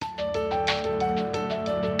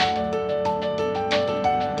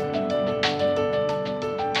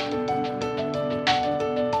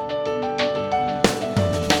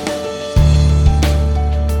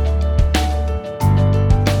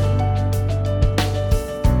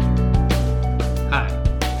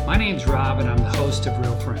My name's Rob, and I'm the host of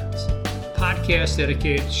Real Friends, a podcast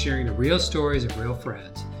dedicated to sharing the real stories of real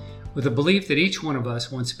friends, with the belief that each one of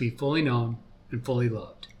us wants to be fully known and fully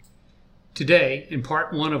loved. Today, in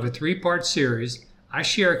part one of a three-part series, I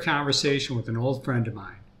share a conversation with an old friend of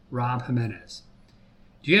mine, Rob Jimenez.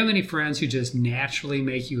 Do you have any friends who just naturally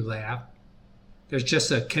make you laugh? There's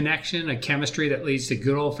just a connection, a chemistry that leads to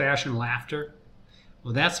good old-fashioned laughter?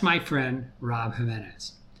 Well, that's my friend, Rob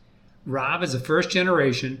Jimenez. Rob is a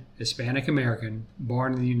first-generation Hispanic American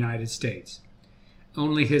born in the United States.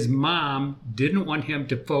 Only his mom didn't want him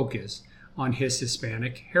to focus on his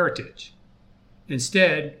Hispanic heritage.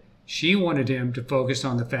 Instead, she wanted him to focus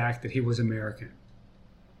on the fact that he was American.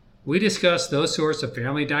 We discussed those sorts of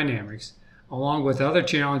family dynamics, along with other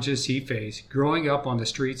challenges he faced growing up on the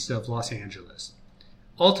streets of Los Angeles.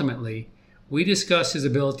 Ultimately, we discussed his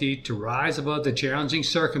ability to rise above the challenging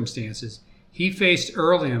circumstances he faced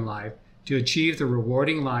early in life to achieve the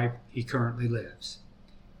rewarding life he currently lives.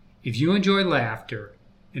 If you enjoy laughter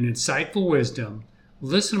and insightful wisdom,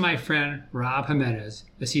 listen to my friend Rob Jimenez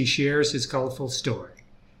as he shares his colorful story.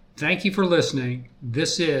 Thank you for listening.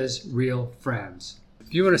 This is Real Friends.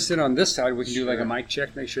 If you want to sit on this side, we can do like a mic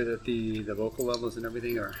check, make sure that the vocal levels and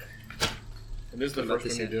everything are... And this is the first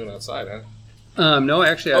one you're doing outside, huh? No,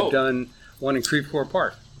 actually, I've done one in Creve Coeur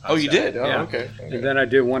Park. Outside. Oh, you did? Oh, yeah. Okay. And then I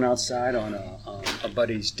did one outside on a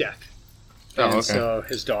buddy's deck. And so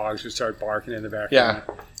his dogs would start barking in the background.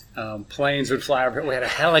 Yeah. Planes would fly over. We had a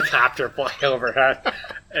helicopter fly over.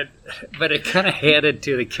 But it kind of added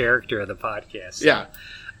to the character of the podcast. Yeah.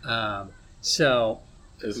 So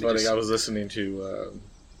it's funny. I was listening to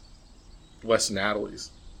Wes Natalie's.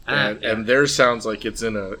 And theirs sounds like it's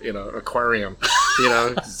in a aquarium,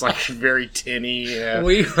 it's like very tinny. Yeah.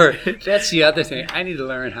 That's the other thing. I need to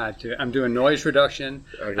learn how to. I'm doing noise reduction.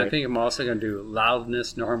 Okay. I think I'm also going to do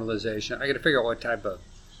loudness normalization. I got to figure out what type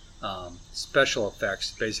of special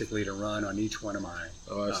effects basically to run on each one of my.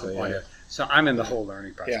 So I'm in the whole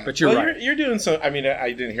learning process. Yeah. But you're right. You're doing so. I mean,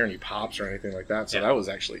 I didn't hear any pops or anything like that. So that was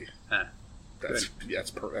actually. That's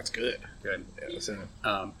good. Good.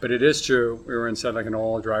 Yeah, but it is true. We were inside like an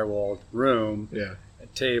old drywalled room. Yeah. A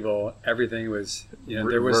table. Everything was.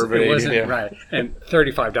 It wasn't right. And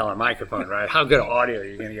 $35 microphone. Right. How good audio are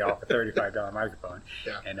you going to get off a $35 microphone?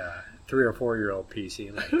 Yeah. And a 3 or 4 year old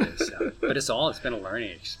PC like this. But it's been a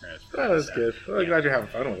learning experience. That's good. Well, I'm glad you're having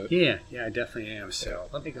fun with it. Yeah, I definitely am. So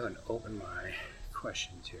let me go ahead and open my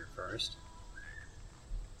questions here first.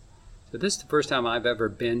 So this is the first time I've ever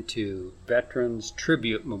been to Veterans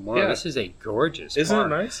Tribute Memorial. Yeah. This is a gorgeous park. Isn't it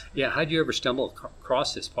nice? Yeah. How'd you ever stumble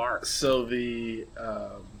across this park? So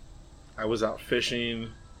I was out fishing.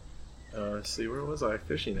 Let's see, where was I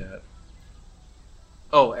fishing at?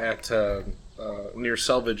 Oh, at near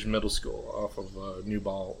Selvage Middle School off of New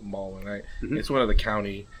Mall. And it's one of the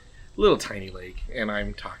county, little tiny lake. And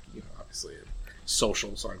I'm talking, obviously,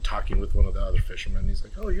 social. So I'm talking with one of the other fishermen. He's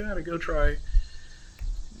like, "Oh, you got to go try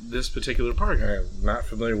this particular park." I'm not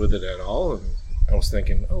familiar with it at all, and I was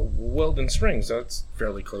thinking, Weldon Springs, that's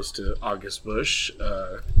fairly close to August Bush,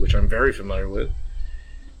 which I'm very familiar with.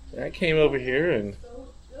 And I came over here and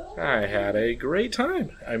I had a great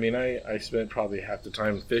time. I mean, I spent probably half the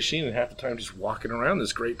time fishing and half the time just walking around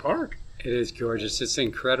this great park. It is gorgeous. It's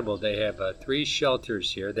incredible. They have 3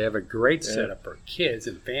 shelters here. They have a great setup for kids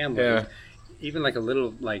and families. Yeah. Even like a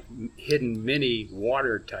little hidden mini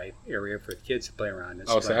water type area for kids to play around.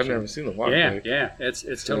 So I've never seen the water. Yeah,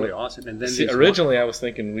 it's totally awesome. And then originally I was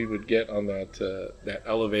thinking we would get on that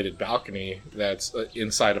elevated balcony that's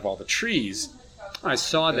inside of all the trees. I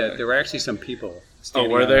saw that there were actually some people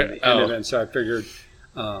standing were there? On the end of it, and so I figured.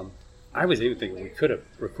 I was even thinking we could have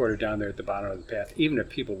recorded down there at the bottom of the path, even if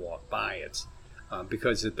people walk by. It's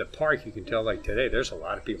because at the park you can tell like today there's a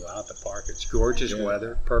lot of people out at the park. It's gorgeous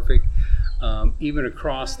weather, perfect. Even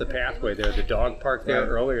across the pathway there, the dog park there,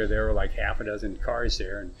 earlier there were like half a dozen cars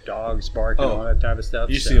there and dogs barking and all that type of stuff.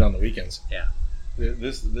 You see it on the weekends. Yeah.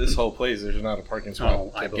 This whole place, there's not a parking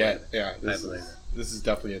spot to get. Yeah, I believe it. This is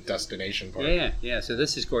definitely a destination park. Yeah. So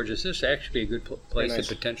this is gorgeous. This would actually be a good place to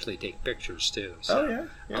potentially take pictures too. So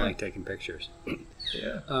I like taking pictures.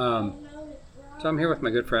 Yeah. So I'm here with my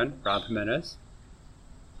good friend, Rob Jimenez.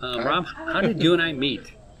 Rob, how did you and I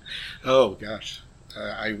meet? Oh, gosh.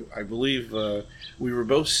 I believe we were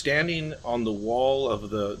both standing on the wall of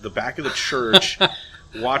the back of the church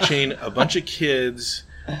watching a bunch of kids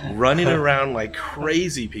running around like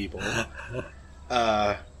crazy people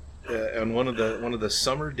on one of the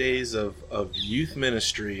summer days of youth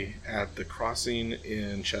ministry at the Crossing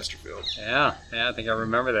in Chesterfield. Yeah, I think I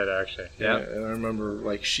remember that actually. Yeah. And I remember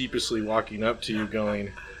like sheepishly walking up to you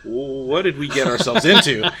going, what did we get ourselves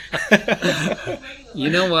into? You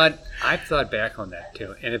know what? I've thought back on that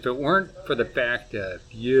too. And if it weren't for the fact of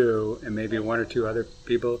you and maybe one or two other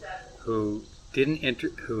people who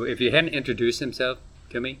if you hadn't introduced himself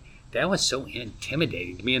to me, that was so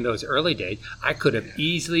intimidating to me in those early days. I could have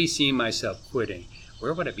easily seen myself quitting.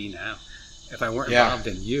 Where would I be now if I weren't involved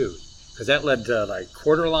in you? Because that led to like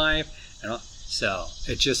quarter life, and all. So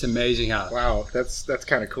it's just amazing how. Wow, that's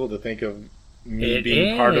kind of cool to think of me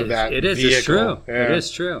being part of that. It is. Vehicle. It's true. Yeah. It is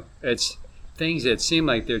true. It's things that seem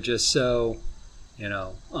like they're just so,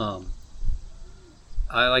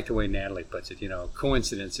 I like the way Natalie puts it.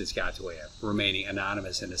 Coincidence is God's way of remaining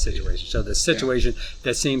anonymous in a situation. So the situation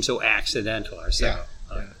that seems so accidental or so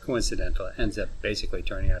coincidental ends up basically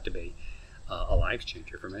turning out to be a life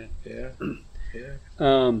changer for me. Yeah, yeah.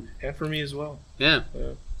 And for me as well. Yeah.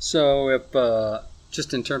 So if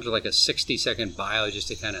just in terms of like a 60-second bio, just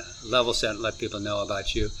to kind of level set and let people know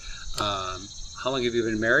about you, how long have you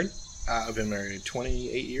been married? I've been married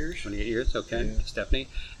 28 years. 28 years, okay. Yeah. Stephanie.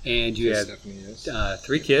 And you have Stephanie, yes.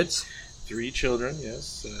 3 kids. 3 children,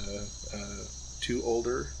 yes. 2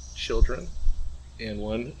 older children and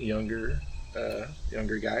 1 younger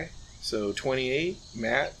guy. So 28,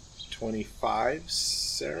 Matt, 25,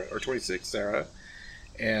 Sarah, or 26, Sarah,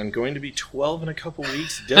 and going to be 12 in a couple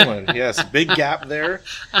weeks, Dylan. Yes, big gap there.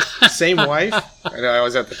 Same wife. I know I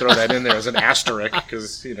always have to throw that in there as an asterisk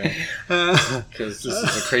because this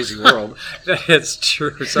is a crazy world. That's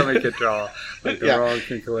true. Somebody could draw like the wrong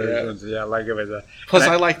conclusions. Yeah, like it was a. Plus,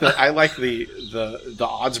 I like the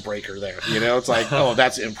odds breaker there. It's like, oh,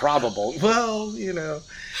 that's improbable. Well,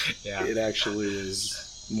 it actually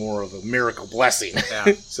is more of a miracle blessing.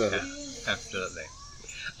 Yeah. So, absolutely.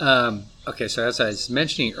 Okay, so as I was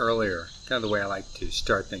mentioning earlier, kind of the way I like to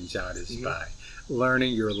start things out is by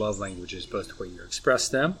learning your love languages, both the way you express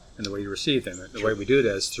them and the way you receive them. And the way we do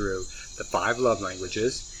that is through the 5 love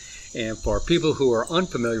languages. And for people who are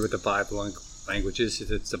unfamiliar with the 5 languages,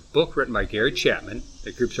 it's a book written by Gary Chapman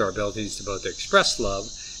that groups our abilities to both express love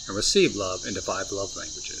and receive love into 5 love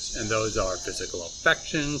languages. And those are physical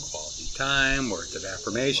affection, quality time, words of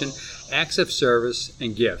affirmation, acts of service,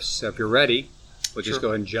 and gifts. So if you're ready, we'll just go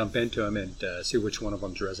ahead and jump into them and see which one of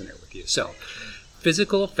them resonate with you. So,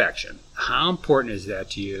 physical affection. How important is that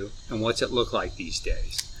to you, and what's it look like these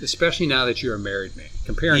days? Especially now that you're a married man.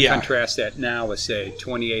 Compare and contrast that now with, say,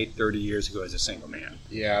 28, 30 years ago as a single man.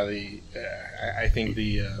 Yeah, I think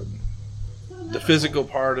the physical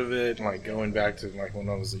part of it, like going back to like when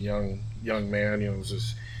I was a young man, it was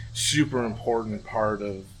this super important part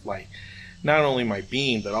of like not only my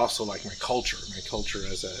being, but also like my culture. My culture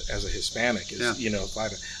as a Hispanic is,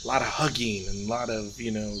 a lot of hugging and a lot of,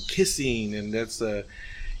 kissing, and that's the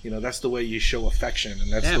way you show affection,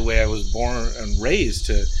 and that's the way I was born and raised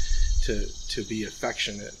to be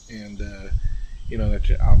affectionate, and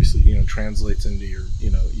that obviously translates into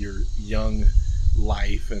your young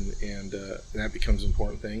life, and that becomes an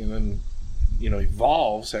important thing, and then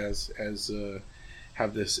evolves as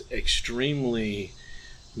have this extremely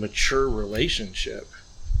mature relationship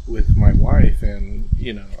with my wife, and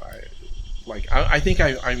I think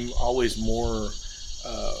I'm always more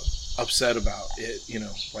upset about it,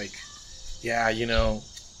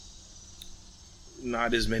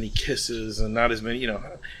 not as many kisses and not as many,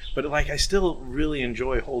 but like I still really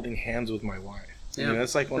enjoy holding hands with my wife.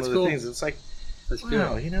 That's like one of the things. It's like,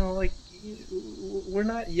 wow, like we're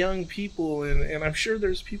not young people, and I'm sure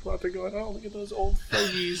there's people out there going, oh, look at those old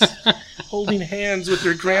fogies holding hands with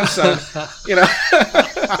their grandson,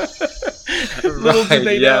 Little do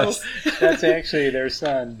they know. That's actually their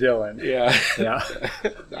son, Dylan. Yeah.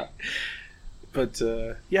 But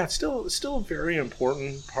it's still a very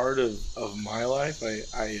important part of my life. And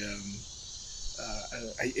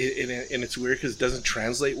it's weird because it doesn't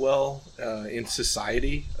translate well in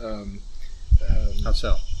society. How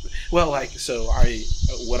so? Well,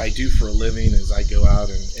 what I do for a living is I go out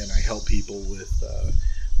and I help people with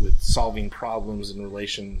solving problems in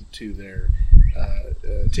relation to their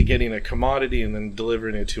to getting a commodity and then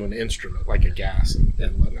delivering it to an instrument like a gas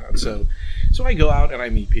and whatnot. So I go out and I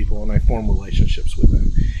meet people and I form relationships with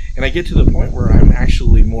them, and I get to the point where I'm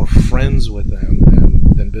actually more friends with them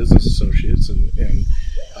than business associates, and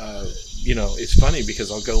it's funny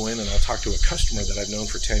because I'll go in and I'll talk to a customer that I've known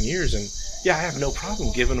for 10 years, and I have no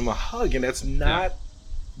problem giving them a hug, and that's not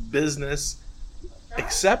business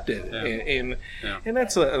accepted, and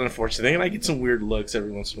that's an unfortunate thing, and I get some weird looks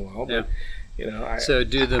every once in a while, but so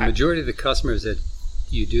do the majority of the customers that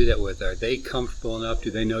you do that with, are they comfortable enough?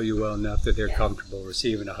 Do they know you well enough that they're comfortable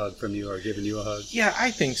receiving a hug from you or giving you a hug? Yeah,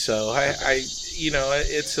 I think so. It's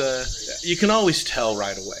you can always tell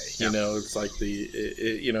right away. You know, it's like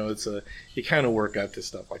you kind of work up to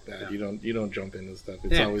stuff like that. Yeah. You don't jump into stuff.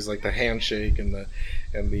 It's always like the handshake and the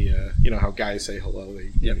you know how guys say hello.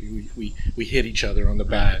 We hit each other on the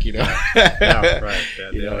back. You know, right.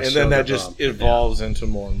 You know, and then that just evolves into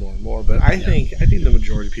more and more and more. But I think the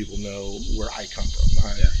majority of people know where I come from.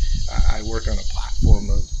 I work on a platform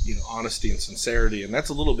of honesty and sincerity, and that's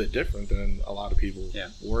a little bit different than a lot of people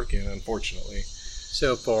work in, unfortunately.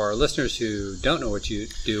 So for our listeners who don't know what you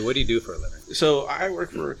do, what do you do for a living? So I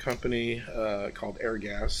work for a company called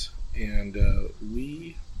Airgas, and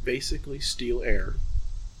we basically steal air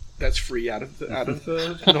that's free out of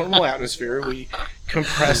the normal atmosphere. We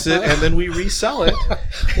compress it and then we resell it.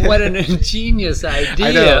 What an ingenious idea!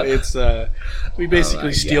 I know, it's we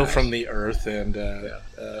basically steal from the earth, and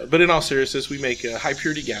but in all seriousness, we make high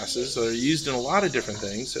purity gases that are used in a lot of different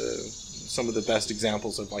things. Some of the best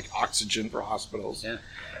examples of like oxygen for hospitals,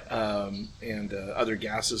 and other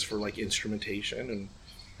gases for like instrumentation,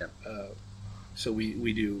 and so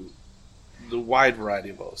we do the wide variety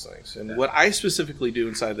of those things. And what I specifically do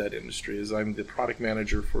inside that industry is I'm the product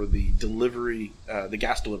manager for the delivery, the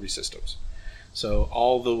gas delivery systems. So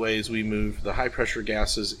all the ways we move the high pressure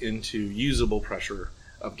gases into usable pressure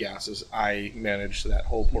of gases, I manage that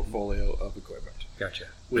whole portfolio of equipment. Gotcha.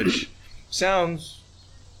 Which sounds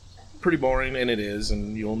pretty boring, and it is,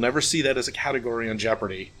 and you'll never see that as a category on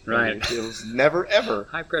Jeopardy. Right. It'll never, ever.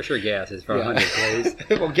 High pressure gases for 100 days.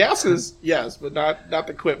 Well, gases, yes, but not the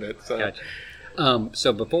equipment. So. Gotcha.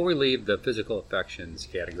 So before we leave the physical affections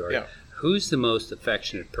category, who's the most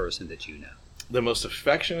affectionate person that you know? The most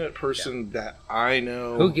affectionate person that I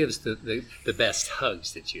know. Who gives the best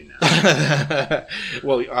hugs that you know?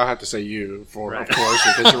 Well, I'll have to say you, of course,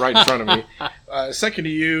 because you're right in front of me. Second to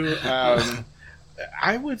you,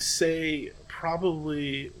 I would say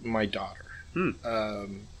probably my daughter.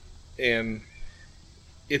 And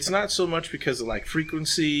it's not so much because of like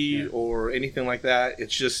frequency or anything like that.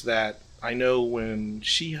 It's just that I know when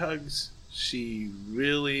she hugs, she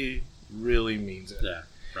really, really means it. Yeah,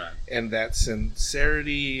 right. And that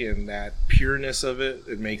sincerity and that pureness of it,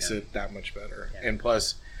 it makes it that much better. Yeah. And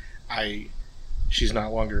plus, she's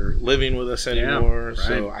not longer living with us anymore,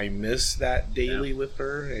 so I miss that daily with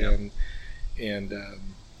her. And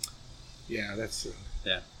that's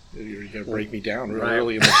you're gonna break me down real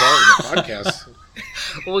early in the podcast.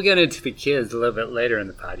 Well, we'll get into the kids a little bit later in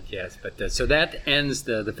the podcast, but so that ends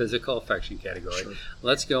the physical affection category. Sure.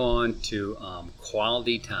 Let's go on to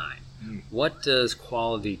quality time. What does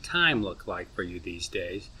quality time look like for you these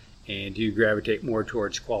days? And do you gravitate more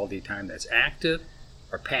towards quality time that's active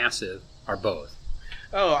or passive or both?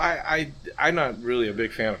 Oh, I'm not really a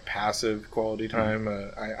big fan of passive quality time.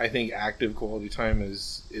 I think active quality time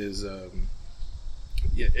is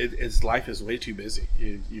life is way too busy.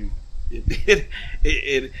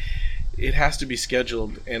 It has to be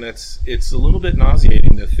scheduled, and it's a little bit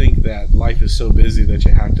nauseating to think that life is so busy that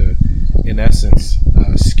you have to, in essence,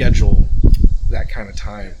 schedule that kind of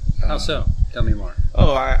time. How so? Tell me more.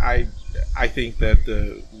 Oh, I think that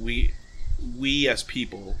we as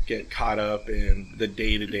people get caught up in the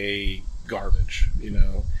day-to-day garbage.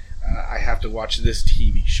 I have to watch this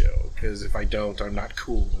TV show because if I don't, I'm not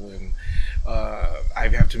cool, and I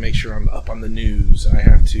have to make sure I'm up on the news, and I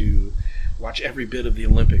have to watch every bit of the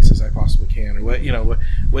Olympics as I possibly can, or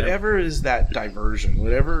whatever is that diversion,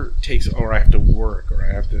 whatever takes, or I have to work, or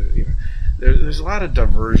I have to, there's a lot of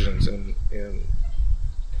diversions, and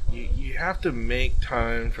you have to make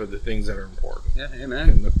time for the things that are important. Yeah, amen.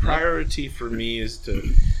 And the priority for me is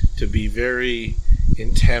to be very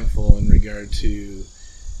intentful in regard to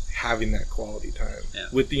having that quality time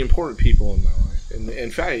with the important people in my life. And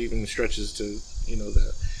in fact, it even stretches to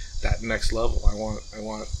that next level. I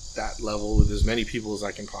want that level with as many people as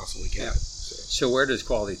I can possibly get. Yeah. So where does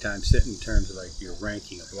quality time sit in terms of like your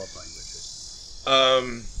ranking of love languages?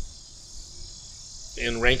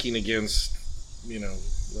 In ranking against,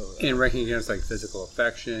 in ranking against like physical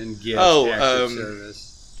affection, gifts, acts of service.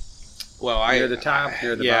 Well, near the top,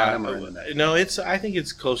 near the bottom, or in the middle? No, I think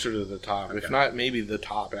it's closer to the top, if not maybe the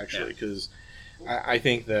top actually, because I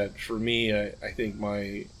think that for me, I think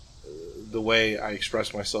the way I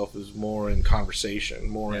express myself is more in conversation,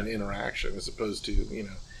 more in interaction, as opposed to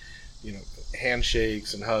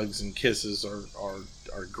handshakes and hugs and kisses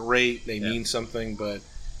are great. They mean something, but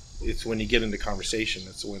it's when you get into conversation,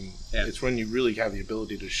 it's when you really have the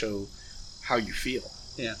ability to show how you feel,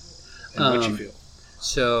 and what you feel.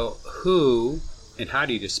 So, who and how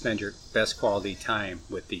do you just spend your best quality time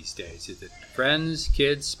with these days? Is it friends,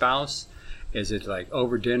 kids, spouse? Is it like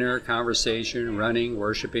over dinner, conversation, running,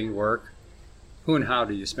 worshiping, work? Who and how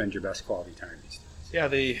do you spend your best quality time these days? Yeah,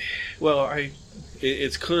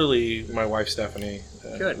 it's clearly my wife Stephanie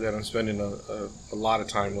that I'm spending a lot of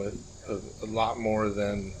time with, a lot more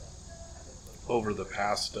than over the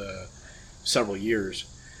past several years.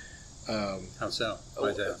 How so? Why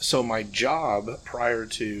is that? So my job prior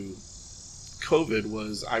to COVID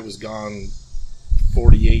was I was gone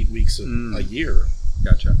 48 weeks a year.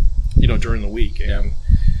 Gotcha. During the week, and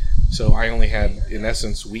so I only had, in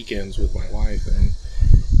essence, weekends with my wife, and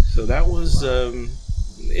so that was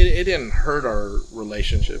it didn't hurt our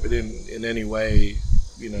relationship. It didn't in any way,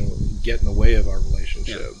 get in the way of our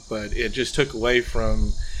relationship, but it just took away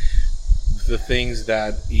from the things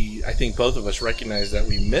that I think both of us recognized that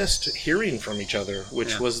we missed hearing from each other,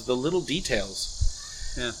 which was the little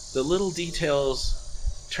details. Yeah. The little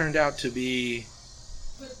details turned out to be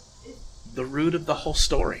the root of the whole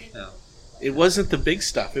story. Yeah. It wasn't the big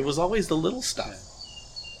stuff. It was always the little stuff.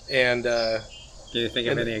 Yeah. And can you think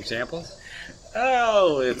of any examples?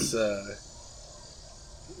 Oh, it's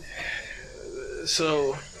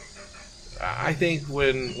so I think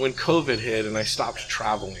when COVID hit and I stopped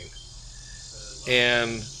traveling,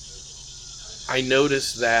 and I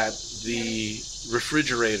noticed that the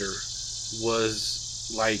refrigerator was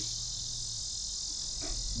like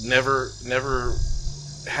never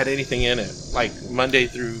had anything in it, like Monday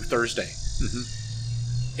through Thursday. Mm-hmm.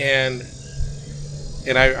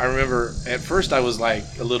 And I remember at first I was like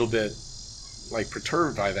a little bit like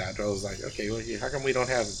perturbed by that. I was like, okay, well, how come we don't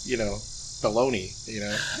have bologna?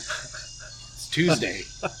 It's Tuesday.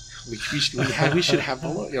 We should have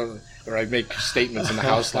bologna. Or I make statements in the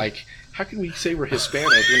house like, how can we say we're Hispanic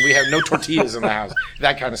when we have no tortillas in the house?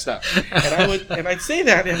 That kind of stuff. And I'd say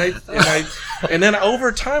that, and then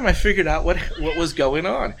over time I figured out what was going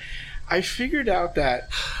on. I figured out that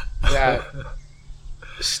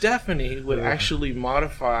Stephanie would actually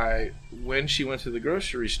modify when she went to the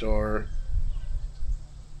grocery store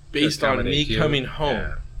based on me coming home.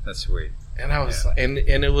 Yeah, that's sweet. And I was, and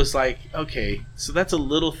it was like, okay, so that's a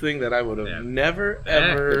little thing that I would have never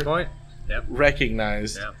ever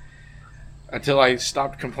recognized until I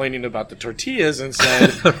stopped complaining about the tortillas and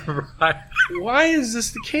said, right. Why is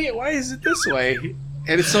this the case? Why is it this way?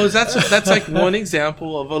 And so that's like one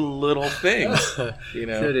example of a little thing, So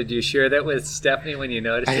did you share that with Stephanie when you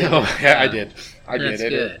noticed it? I did. I did.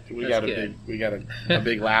 Good. We got a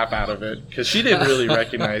big laugh out of it because she didn't really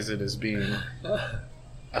recognize it as being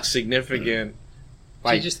a significant.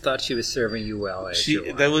 She just thought she was serving you well. It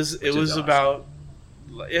was awesome. About.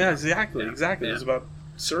 Yeah, exactly. Yeah. It was about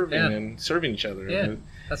serving and serving each other. Yeah,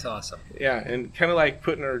 that's awesome. Yeah, and kind of like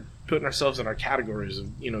putting ourselves in our categories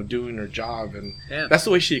of doing our job, and that's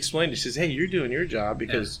the way she explained it. She says, "Hey, you're doing your job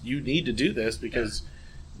because you need to do this because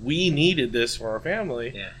we needed this for our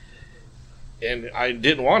family." Yeah. And I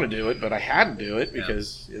didn't want to do it, but I had to do it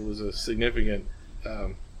because it was a significant,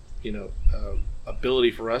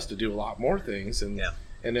 ability for us to do a lot more things. And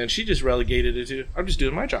then she just relegated it to, I'm just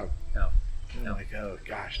doing my job. No. I'm like, oh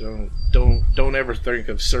gosh, don't ever think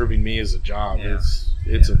of serving me as a job. Yeah.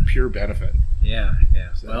 It's a pure benefit. Yeah,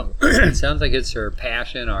 yeah. So, well, it sounds like it's her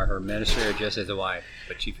passion or her ministry or just as a wife,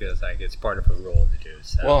 but she feels like it's part of her role to do.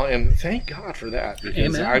 So. Well, and thank God for that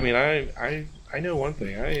because I mean, I know one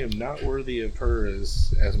thing. I am not worthy of her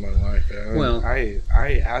as my wife.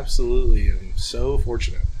 I absolutely am so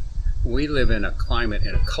fortunate. We live in a climate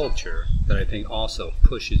and a culture that I think also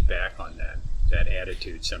pushes back on that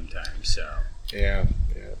attitude sometimes. So yeah.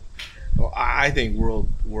 Well, I think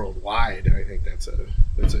worldwide, I think that's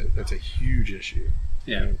a huge issue.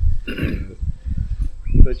 Yeah.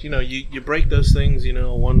 But you break those things,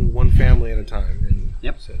 one family at a time. And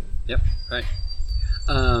yep. Right.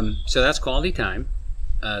 So that's quality time.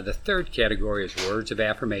 The third category is words of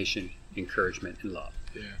affirmation, encouragement, and love.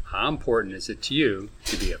 Yeah. How important is it to you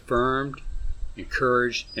to be affirmed,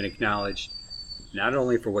 encouraged, and acknowledged, not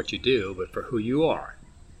only for what you do, but for who you are?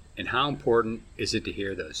 And how important is it to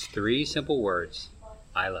hear those three simple words,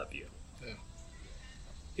 I love you?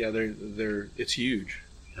 Yeah, they're it's huge.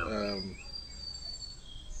 Yeah.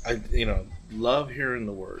 Love hearing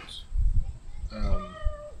the words.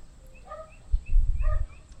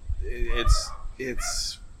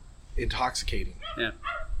 It's intoxicating. Yeah.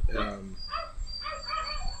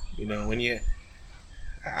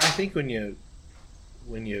 I think when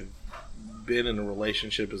you've been in a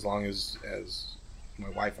relationship as long as my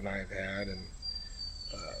wife and I have had,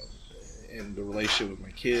 and the relationship with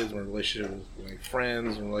my kids, my relationship with my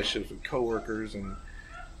friends, and relationships with coworkers, and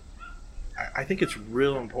I think it's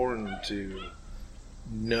real important to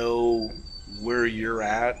know where you're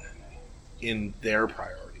at in their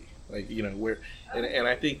priority, where, and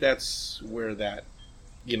I think that's where that,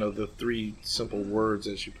 the three simple words,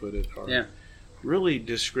 as you put it, really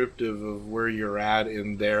descriptive of where you're at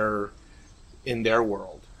in their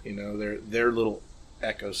world, their little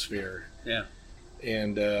ecosphere. Yeah.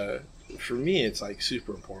 And for me, it's like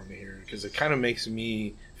super important to hear, because it kind of makes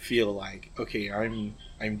me feel like, okay,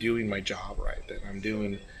 I'm doing my job right, that I'm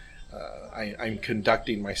doing I'm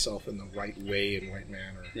conducting myself in the right way and right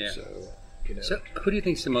manner. Yeah. So who do you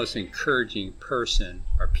think is the most encouraging person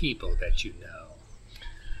or people that you know?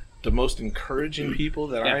 The most encouraging people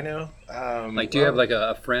that I know? Do you have like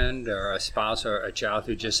a friend or a spouse or a child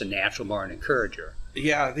who's just a natural born encourager?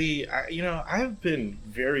 Yeah, I've been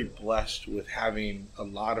very blessed with having a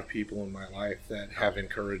lot of people in my life that have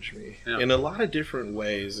encouraged me in a lot of different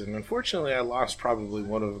ways. And unfortunately, I lost probably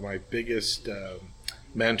one of my biggest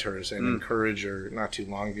mentors and encourager not too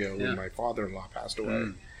long ago when my father-in-law passed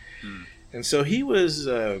away. And so he was...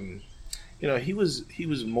 he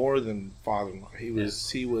was more than father-in-law.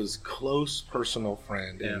 He was close personal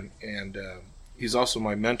friend, and he's also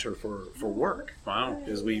my mentor for work. Wow!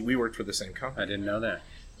 Because we worked for the same company. I didn't know that.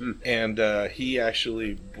 And he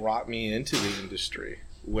actually brought me into the industry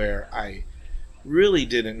where I really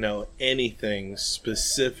didn't know anything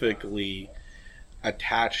specifically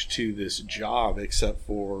attached to this job except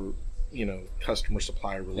for customer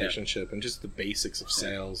supplier relationship and just the basics of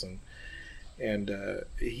sales and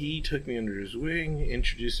he took me under his wing,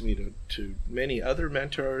 introduced me to many other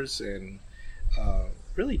mentors, and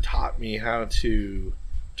really taught me how to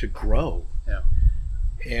grow. Yeah.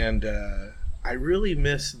 And I really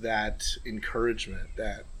miss that encouragement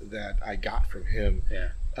that I got from him,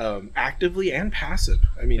 actively and passive.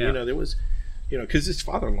 I mean, there was, because it's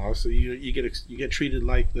father-in-law, so you get treated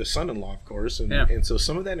like the son-in-law, of course, and so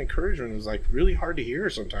some of that encouragement was like really hard to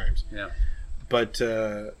hear sometimes. Yeah.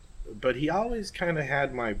 But he always kind of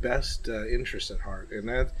had my best interest at heart, and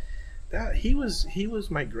that he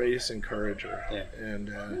was my greatest encourager. Yeah. And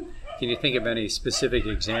can you think of any specific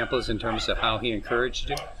examples in terms of how he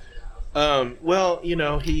encouraged you? Well,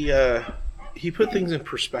 he put things in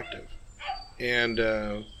perspective,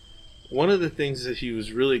 and one of the things that he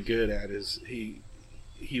was really good at is he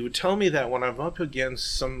would tell me that when I'm up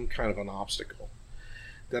against some kind of an obstacle,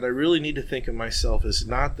 that I really need to think of myself as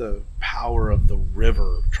not the power of the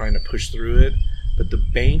river trying to push through it, but the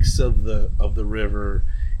banks of the river,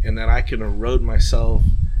 and that I can erode myself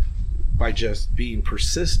by just being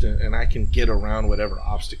persistent, and I can get around whatever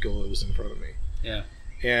obstacle was in front of me. Yeah.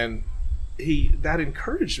 And that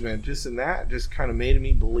encouragement just kind of made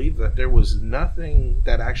me believe that there was nothing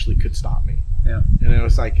that actually could stop me. Yeah. And it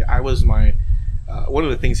was like I was one of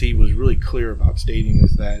the things he was really clear about stating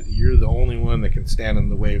is that you're the only one that can stand in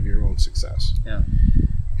the way of your own success. Yeah.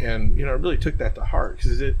 And, I really took that to heart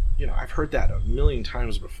because I've heard that a million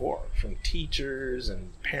times before from teachers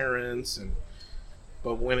and parents.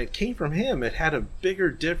 But when it came from him, it had a bigger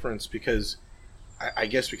difference because I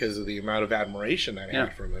guess because of the amount of admiration I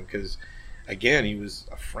had from him. Because again, he was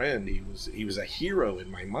a friend. He was a hero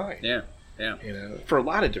in my mind. Yeah. Yeah. For a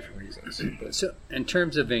lot of different reasons. But. So, in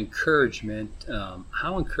terms of encouragement,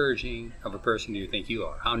 how encouraging of a person do you think you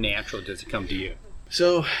are? How natural does it come to you?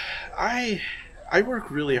 So, I work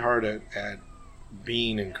really hard at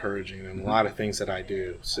being encouraging in a lot of things that I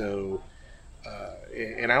do. So,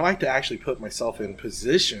 and I like to actually put myself in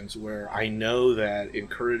positions where I know that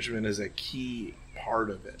encouragement is a key part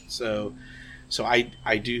of it. So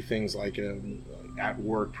I do things like at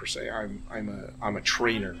work per se. I'm a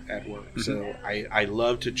trainer at work. Mm-hmm. So I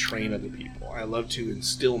love to train other people. I love to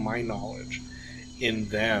instill my knowledge in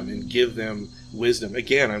them and give them wisdom.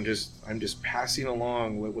 Again, I'm just passing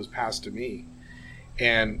along what was passed to me.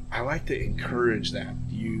 And I like to encourage that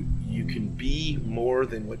you can be more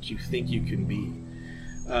than what you think you can be.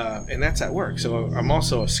 And that's at work. So I'm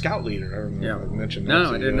also a scout leader. I don't know if I mentioned that.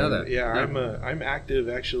 No, I didn't know that. Yeah, no. I'm active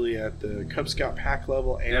actually at the Cub Scout pack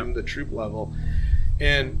level and the troop level.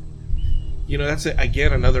 And, that's,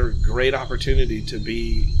 again, another great opportunity to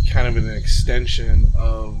be kind of an extension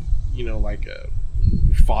of, like a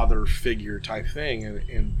father figure type thing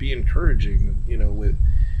and be encouraging,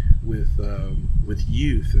 with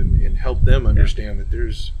youth and help them understand that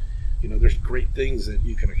there's great things that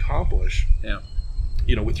you can accomplish. Yeah.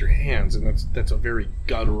 With your hands, and that's a very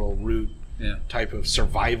guttural root type of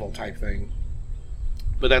survival type thing,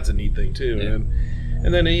 but that's a neat thing too. Yeah.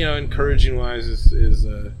 And then encouraging wise is as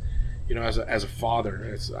a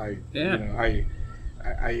father, I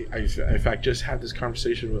in fact just had this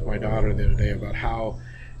conversation with my daughter the other day about how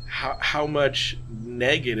how much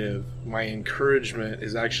negative my encouragement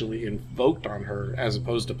is actually invoked on her as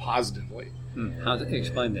opposed to positively. How to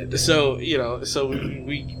explain that? So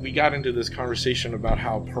we got into this conversation about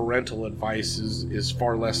how parental advice is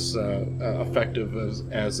far less effective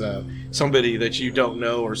as somebody that you don't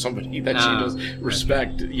know or somebody that she does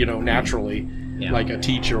respect, naturally, like a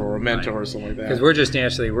teacher or a mentor or something like that. Because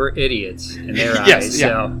we're idiots in their Yes, eyes.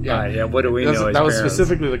 yeah. So what do we know? That was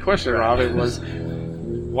specifically the question, Rob. It was,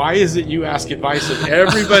 why is it you ask advice of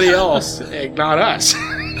everybody else and not us?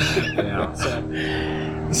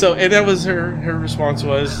 So, and that was her response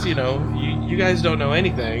was, you guys don't know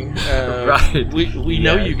anything. Right. We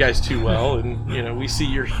know you guys too well, and, we see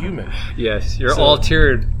you're human. Yes, your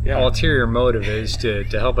ulterior motive is to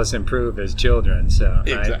help us improve as children. So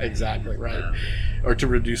exactly, right. Or to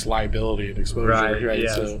reduce liability and exposure, right?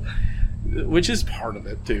 Yes. So, which is part of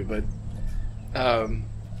it too, but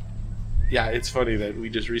it's funny that we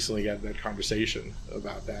just recently got that conversation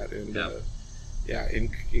about that, and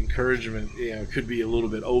encouragement, could be a little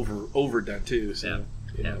bit overdone too. So,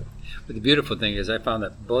 But the beautiful thing is, I found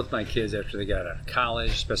that both my kids, after they got out of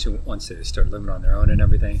college, especially once they started living on their own and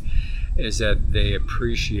everything, is that they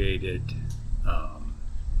appreciated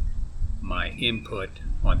my input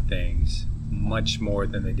on things much more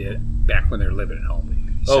than they did back when they were living at home with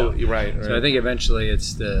me. So, right. So I think eventually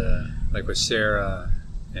it's like with Sarah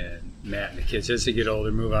and Matt and the kids, as they get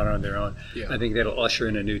older, move out on their own, I think that'll usher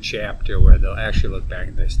in a new chapter where they'll actually look back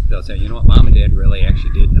and they'll say, you know what, Mom and Dad really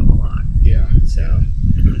actually did know a lot. Yeah. So.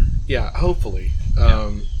 Yeah, hopefully.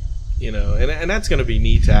 And that's going to be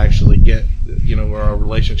neat to actually get, where our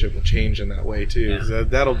relationship will change in that way too. Yeah. So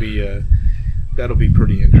that'll be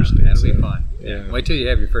pretty interesting. That'll be fun. Yeah. Wait till you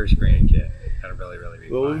have your first grandkid. That'll really, really be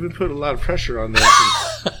fun. Well, we've been putting a lot of pressure on this.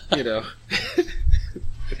 And,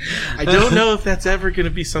 I don't know if that's ever going to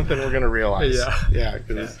be something we're going to realize. Yeah.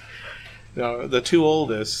 Because the two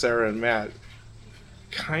oldest, Sarah and Matt,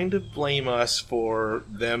 kind of blame us for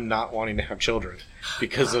them not wanting to have children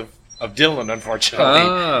because of Dylan, unfortunately.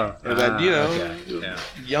 And that,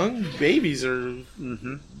 young babies are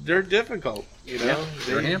they're difficult.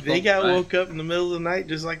 They got woke up in the middle of the night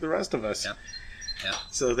just like the rest of us. Yeah.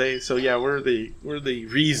 So we're the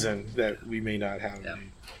reason that we may not have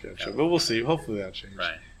any children. But we'll see. Hopefully that'll change.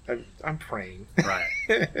 Right. I'm praying. Right.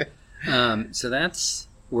 So that's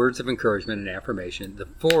words of encouragement and affirmation. The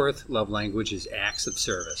fourth love language is acts of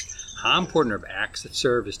service. How important are acts of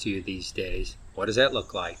service to you these days? What does that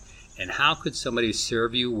look like? And how could somebody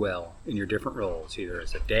serve you well in your different roles, either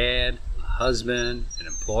as a dad, a husband, an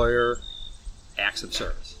employer? Acts of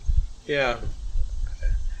service. Yeah.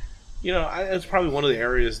 It's probably one of the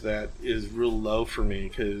areas that is real low for me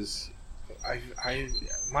because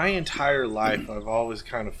my entire life I've always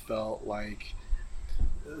kind of felt like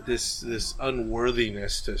this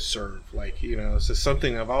unworthiness to serve. It's just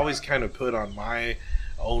something I've always kind of put on my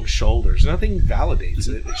own shoulders. Nothing validates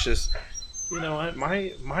it. It's just,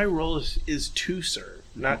 my role is to serve,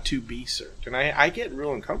 not to be served. And I get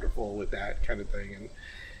real uncomfortable with that kind of thing. And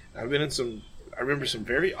I've been in I remember some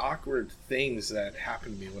very awkward things that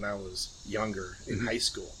happened to me when I was younger in high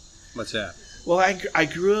school. What's that? Well, I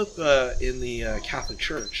grew up in the Catholic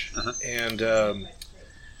Church, and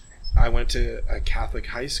I went to a Catholic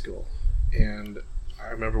high school, and I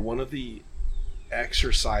remember one of the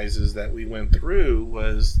exercises that we went through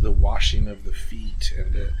was the washing of the feet,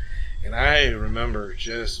 and I remember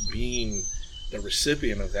just being the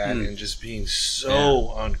recipient of that and just being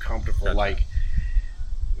so uncomfortable,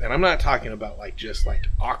 and I'm not talking about just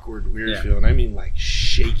awkward, weird feeling. I mean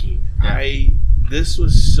shaking. Yeah. This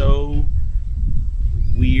was so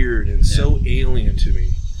weird and so alien to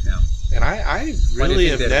me. Yeah. And I really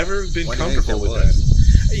have never been comfortable with that.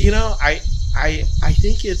 I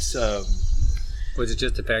think it's was it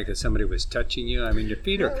just the fact that somebody was touching you? I mean, your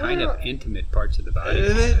feet are kind of intimate parts of the body.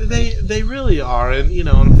 They really are. And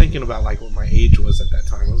I'm thinking about what my age was at that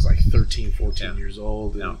time. I was 13, 14 years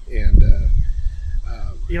old, and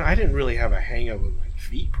I didn't really have a hang up with my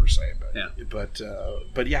feet per se, but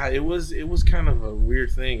it was kind of a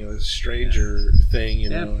weird thing, a stranger thing,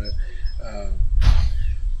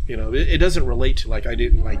 it doesn't relate to I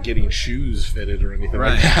didn't like getting shoes fitted or anything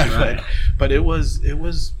like that, but it was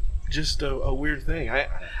just a weird thing.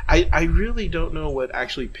 I really don't know what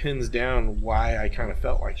actually pins down why I kind of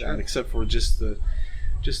felt like that, except for just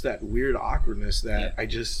that weird awkwardness that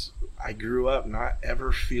I grew up not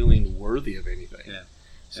ever feeling worthy of anything.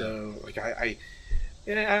 So I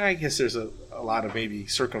guess there's a lot of maybe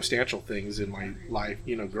circumstantial things in my life,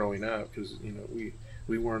 growing up, because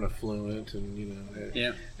we weren't affluent, and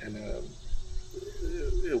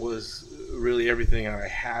it was really everything I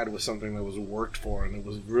had was something that was worked for, and it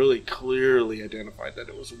was really clearly identified that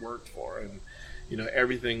it was worked for, and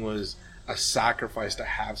everything was a sacrifice to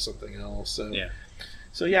have something else.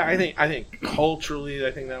 So yeah, I think culturally,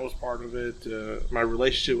 I think that was part of it. My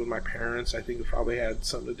relationship with my parents, I think, it probably had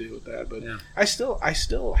something to do with that. But I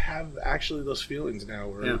still have actually those feelings now,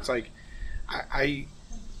 where it's like I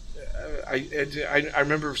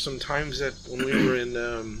remember some times that when we were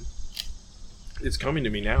in. It's coming to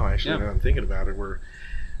me now, actually, now I'm thinking about it, where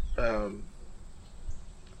I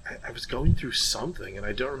was going through something, and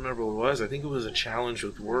I don't remember what it was. I think it was a challenge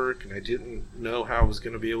with work, and I didn't know how I was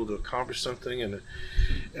going to be able to accomplish something, and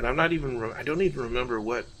I don't even remember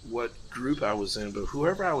what group I was in, but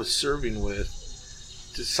whoever I was serving with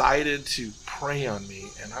decided to pray on me,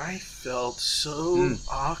 and I felt so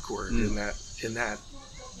awkward in that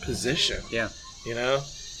position.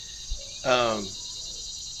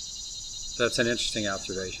 That's an interesting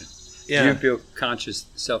observation. Yeah. Do you feel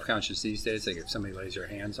self-conscious these days? Like if somebody lays their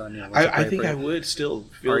hands on you? I think I would still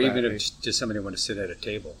feel or that. even if just somebody want to sit at a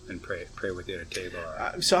table and pray with you at a table.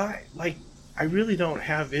 So I really don't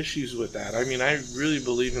have issues with that. I mean, I really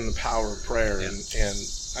believe in the power of prayer, and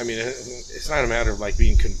I mean, it's not a matter of like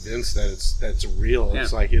being convinced that it's real.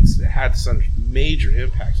 It's like it had some major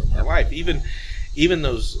impacts on my life. Even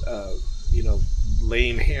those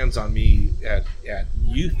laying hands on me at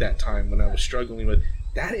youth that time when I was struggling with,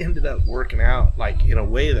 that ended up working out like in a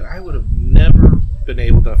way that I would have never been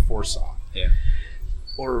able to foresaw.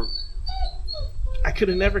 Or I could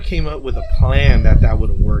have never came up with a plan that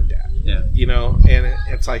would have worked at. And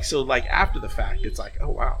it's like, so like after the fact, it's like, oh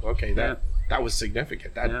wow, okay, that was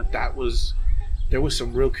significant. That was, there was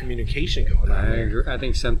some real communication going on there. I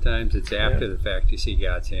think sometimes it's after the fact you see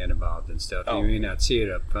God's hand involved and stuff. You may not see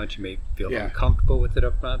it up front. You may feel uncomfortable with it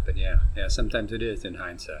up front, but sometimes it is in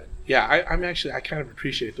hindsight. I kind of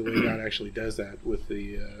appreciate the way God actually does that with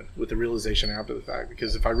the realization after the fact,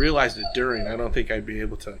 because if I realized it during, I don't think I'd be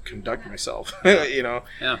able to conduct myself. I'm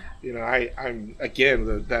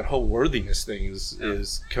again, that whole worthiness thing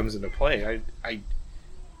is comes into play.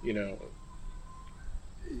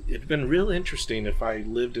 It'd been real interesting if I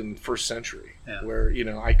lived in the first century, where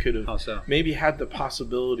I could have maybe had the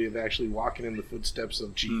possibility of actually walking in the footsteps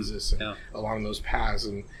of Jesus and along those paths,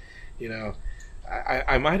 and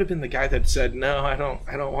I might have been the guy that said no, I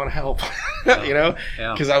don't want to help,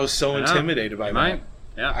 because I was so intimidated by that.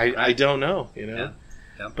 I don't know,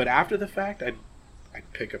 But after the fact, I'd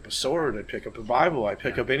pick up a sword, I'd pick up a Bible, I'd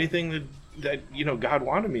pick up anything that God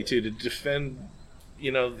wanted me to defend,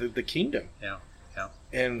 the kingdom.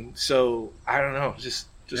 And so I don't know, just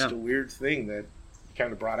a weird thing that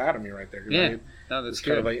kind of brought out of me right there. That's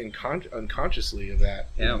kind of like unconsciously of that.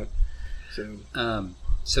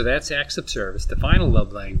 So that's acts of service. The final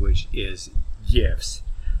love language is gifts.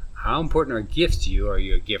 How important are gifts to you? Are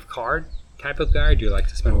you a gift card type of guy? Or do you like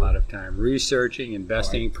to spend a lot of time researching,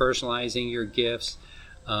 investing, personalizing your gifts?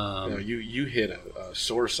 You hit a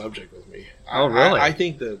sore subject with me. Really? I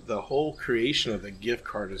think the whole creation of the gift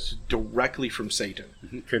card is directly from Satan.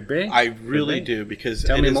 Could be. I really do, because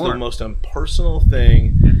it is the most impersonal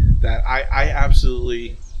thing that I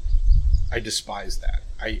absolutely despise that.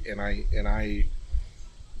 I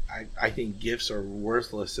think gifts are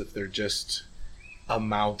worthless if they're just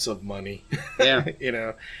amounts of money. By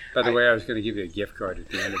the way, I was going to give you a gift card at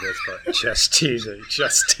the end of this, but just teasing.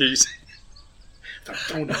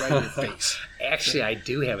 Throwing it right in your face. Actually, I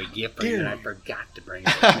do have a gift for you, and I forgot to bring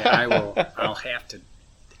it. I'll have to.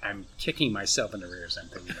 I'm kicking myself in the rear as I'm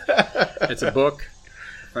thinking about it. It's a book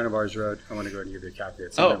a friend of ours wrote. I want to go and give you a copy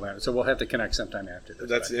of it. So we'll have to connect sometime after this.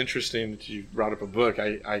 That's interesting that you brought up a book.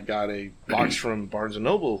 I got a box from Barnes &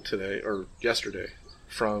 Noble today, or yesterday,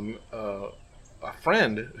 from a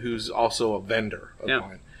friend who's also a vendor of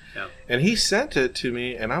mine. And he sent it to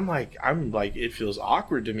me, and I'm like, it feels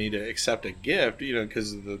awkward to me to accept a gift,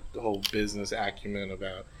 because of the whole business acumen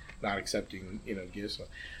about not accepting, gifts.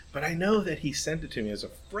 But I know that he sent it to me as a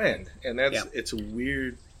friend, and it's a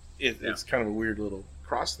weird, it's kind of a weird little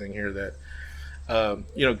cross thing here that,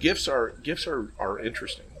 gifts are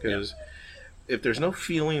interesting, because if there's no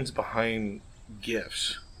feelings behind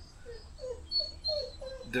gifts,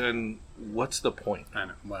 then what's the point? I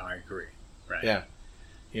know. Well, I agree. Right. Yeah.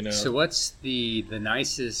 So what's the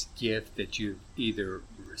nicest gift that you've either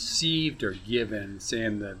received or given, say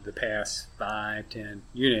in the past 5, 10,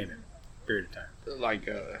 you name it, period of time?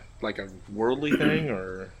 Like a worldly thing,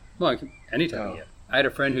 or? Well, any type of gift. I had a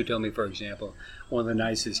friend who told me, for example, one of the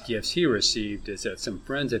nicest gifts he received is that some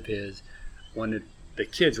friends of his wanted the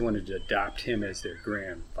kids wanted to adopt him as their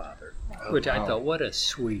grandfather, which I wow. thought, what a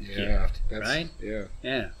sweet Yeah, gift, right? Yeah,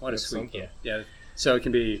 Yeah, what That's a sweet something. gift. Yeah. So it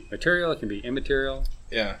can be material, it can be immaterial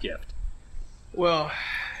yeah. gift. Well,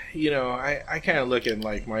 I kind of look at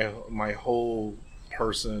like my whole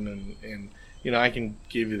person, and I can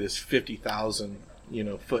give you this 50,000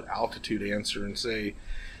 foot altitude answer and say,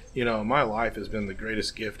 my life has been the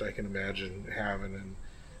greatest gift I can imagine having, and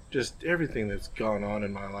just everything that's gone on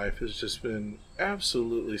in my life has just been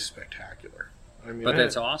absolutely spectacular. I mean, But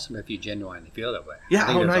that's awesome if you genuinely feel that way. Yeah,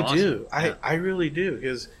 think that's I awesome. do. Yeah. I really do.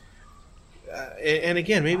 Because, and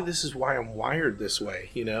again, maybe this is why I'm wired this way.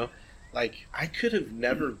 Like I could have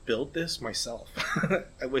never built this myself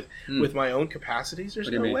with my own capacities. There's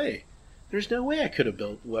What do you no mean? way. There's no way I could have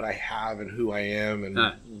built what I have and who I am and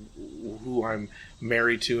who I'm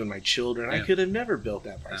married to and my children. Yeah. I could have never built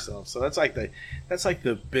that myself. So that's like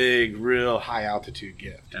the big, real high altitude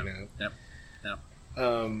gift. Yep.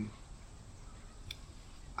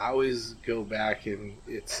 I always go back, and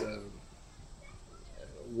it's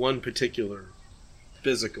one particular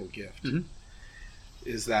physical gift. Mhm.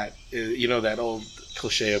 Is that that old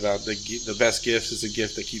cliche about the best gift is a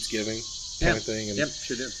gift that keeps giving kind of thing. And Yep,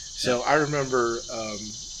 sure do. so I remember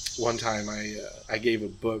one time I gave a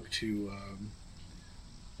book to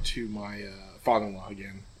my father-in-law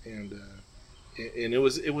again, and it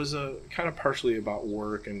was a kind of partially about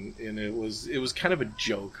work, and it was kind of a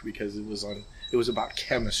joke because it was about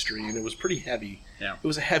chemistry, and it was pretty heavy. Yeah. It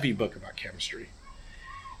was a heavy book about chemistry.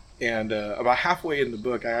 And about halfway in the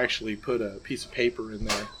book, I actually put a piece of paper in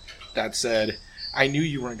there that said, "I knew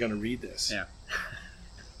you weren't going to read this." Yeah.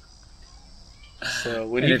 So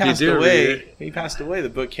when And he if you passed do away, the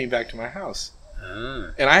book came back to my house,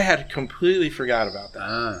 Ah. and I had completely forgot about that.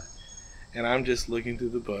 Ah. And I'm just looking through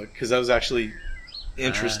the book because I was actually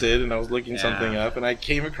interested, and I was looking something up, and I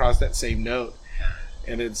came across that same note,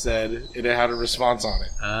 and it had a response on it,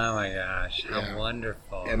 Oh my gosh, how Yeah.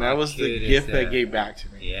 wonderful. and How that was the cute is gift that gave back to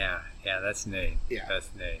me. Yeah, that's neat. Yeah. That's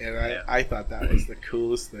neat. And yeah. I thought that was the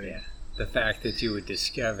coolest thing. Yeah. The fact that you would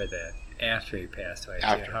discover that after he passed away,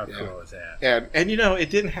 After, how yeah. cool is that? And it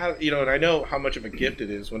didn't have, and I know how much of a gift it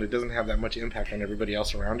is when it doesn't have that much impact on everybody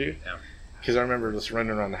else around you. Yeah. Because I remember just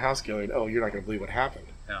running around the house going, "Oh, you're not going to believe what happened."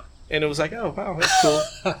 Yeah. And it was like, "Oh, wow, that's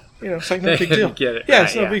cool." It's like no They big didn't deal. get it. Yeah, Right,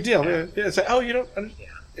 it's no yeah. big deal. Yeah. Yeah. It's like, "Oh, you don't." Yeah.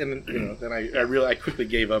 And then then I quickly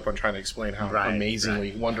gave up on trying to explain how Right,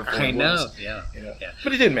 amazingly wonderful I it know. was. Yeah. Yeah.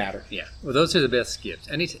 But it didn't matter. Yeah. Well, those are the best gifts.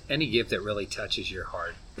 Any gift that really touches your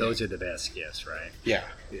heart, those are the best gifts, right? Yeah.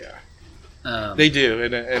 Um, They do,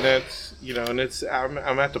 and that's and it's I'm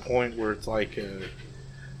at the point where it's like,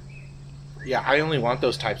 I only want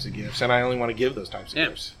those types of gifts, and I only want to give those types of Yeah,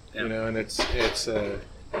 gifts. yeah. And it's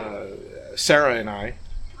Sarah and I,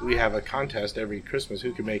 we have a contest every Christmas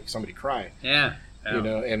who can make somebody cry. yeah. Oh.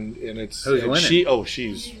 And it's Who's and winning?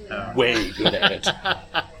 She's way good at it.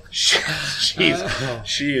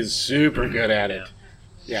 She is super good at it.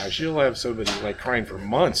 Yeah, she'll have somebody like crying for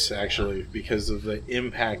months actually because of the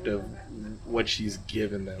impact of what she's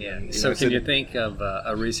given them. Yeah. And, So, can you think of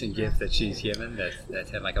a recent gift that she's given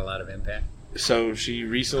that's had like a lot of impact? So she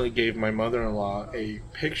recently gave my mother-in-law a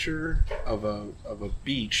picture of a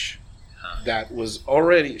beach that was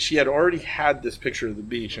she had already had this picture of the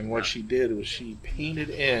beach, and what she did was she painted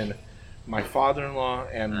in my father-in-law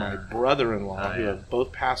and my brother-in-law, who have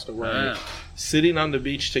both passed away, sitting on the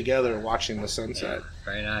beach together watching the sunset.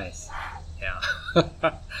 Very nice. Yeah.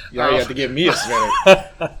 You have to give me a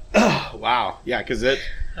minute. Wow. Yeah, because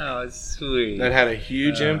Oh, it's sweet. that had a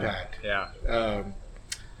huge impact. Yeah.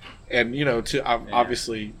 And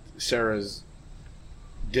obviously Sarah's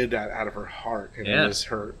did that out of her heart, and Yeah. it was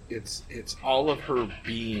her. It's all of her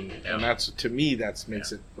being, Yeah. and that's to me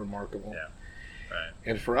makes it remarkable. Yeah. Right.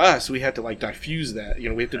 And for us, we had to like diffuse that. We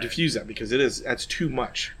have to diffuse that because that's too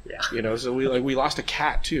much. Yeah. So we lost a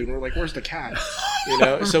cat too, and we're like, "Where's the cat?"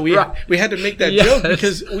 So we Right. we had to make that Yes. joke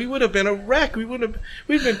because we would have been a wreck. We'd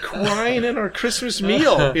been crying in our Christmas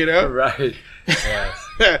meal. Right. Yes.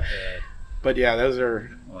 Yes. But yeah, those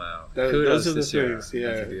are. Wow. Those Kudos are the to Sarah. things, yeah.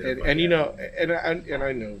 That's a beautiful And gift. and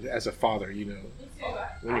I know as a father,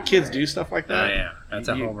 when your kids do stuff like Oh, that, yeah. That's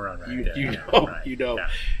a home run right there. You Yeah. know, Right. you know. Yeah.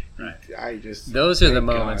 Right. I just Those are the thank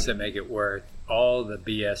moments God. that make it worth all the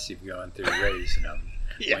BS you've gone through raising them.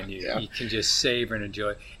 Yeah, When you can just savor and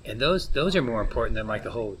enjoy. And those are more important than like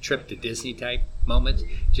the whole trip to Disney type moments.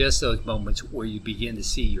 Just those moments where you begin to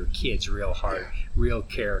see your kid's real heart, real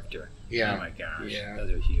character. Yeah. Oh my gosh. Yeah.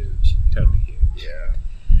 Those are huge. Totally huge. Yeah.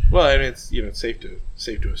 Well, and it's it's safe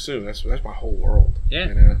to assume that's my whole world.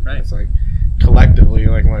 Yeah, right. It's like collectively,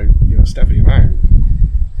 like my Stephanie and I.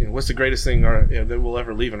 What's the greatest thing that we'll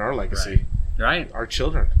ever leave in our legacy? Right. our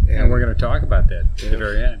children. And we're going to talk about that at the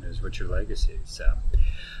very end, is what's your legacy.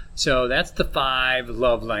 So that's the 5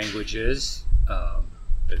 love languages.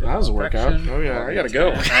 That was a workout. Oh, yeah, I got to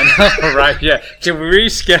go. I know, right? Yeah. Can we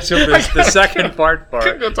reschedule this, the second part for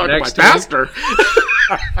I'm going to talk to my next pastor.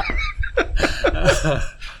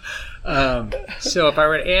 So if I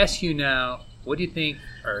were to ask you now, what do you think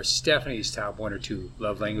are Stephanie's top 1 or 2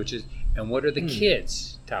 love languages, and what are the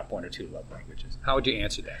kids' top 1 or 2 love languages? How would you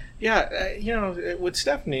answer that? Yeah, with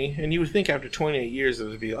Stephanie, and you would think after 28 years it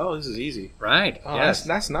would be, oh, this is easy. Right. Oh, yes.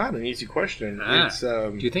 that's not an easy question.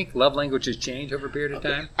 Do you think love languages change over a period of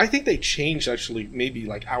time? I think they change actually, maybe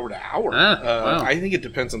like hour to hour. Wow. I think it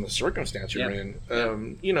depends on the circumstance you're in.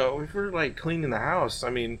 If we're like cleaning the house, I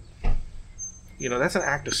mean, that's an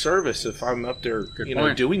act of service if I'm up there,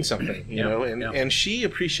 doing something, and she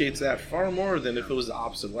appreciates that far more than if it was the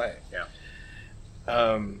opposite way. Yeah.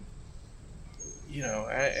 I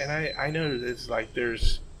know that it's like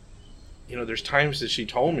there's times that she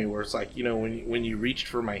told me where it's like, when you reached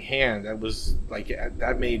for my hand, that was like,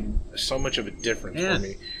 that made so much of a difference for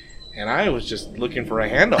me. And I was just looking for a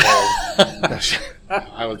hand to hold.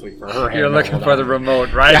 I was looking for her hand. You're looking for the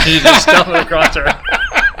remote, right? You just stumbled across her.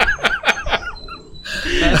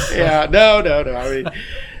 Yeah, no. I mean,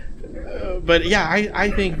 but yeah, I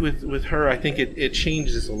think with her, I think it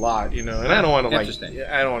changes a lot, and I don't want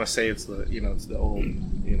to say it's the old,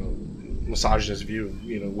 misogynist view of,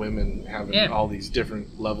 women having all these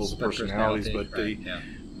different levels of personalities,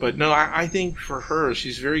 but no, I think for her,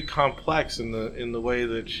 she's very complex in the way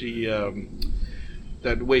that she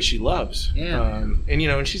loves,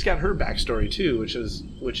 and she's got her backstory too, which is.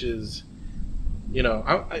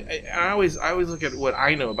 I always look at what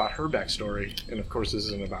I know about her backstory, and of course this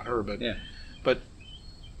isn't about her, but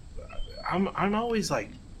I'm always like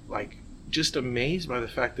just amazed by the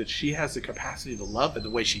fact that she has the capacity to love it the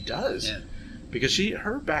way she does, because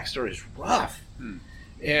her backstory is rough,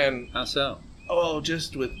 and how so? Oh,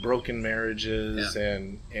 just with broken marriages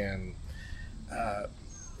and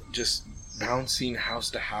just bouncing house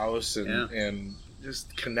to house and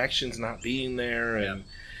just connections not being there and.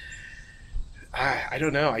 I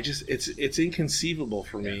don't know. It's inconceivable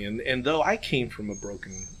for me. And though I came from a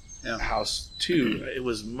broken house too, it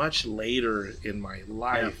was much later in my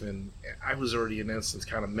life, and I was already in essence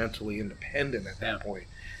kind of mentally independent at that point.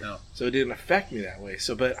 So it didn't affect me that way.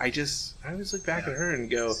 So, but I always look back at her and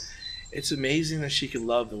go, it's amazing that she can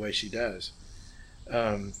love the way she does.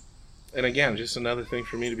 And again, just another thing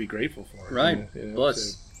for me to be grateful for. Right.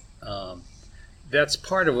 That's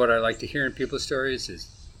part of what I like to hear in people's stories is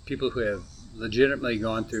people who have legitimately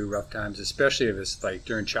gone through rough times, especially if it's like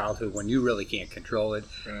during childhood when you really can't control it,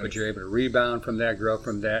 but you're able to rebound from that, grow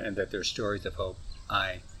from that, and that there's stories of hope.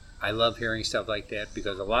 I love hearing stuff like that,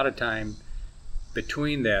 because a lot of time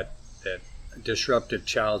between that disruptive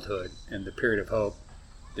childhood and the period of hope,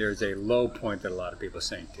 there's a low point that a lot of people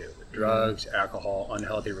sink to. Drugs, alcohol,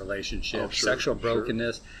 unhealthy relationships, sexual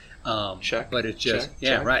brokenness. But it's just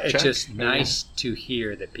It's just nice to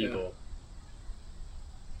hear that people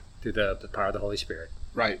through the power of the Holy Spirit,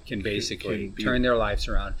 can basically turn their lives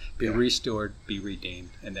around, be restored, be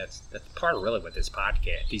redeemed, and that's part of really what these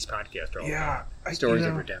podcasts are all about. Stories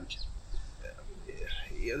of redemption.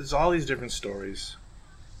 There's all these different stories,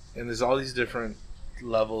 and there's all these different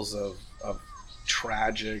levels of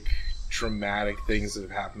tragic, traumatic things that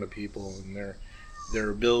have happened to people, and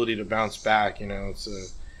their ability to bounce back.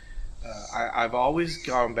 I've always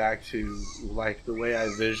gone back to like the way I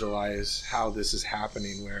visualize how this is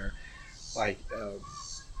happening, where I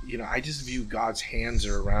just view God's hands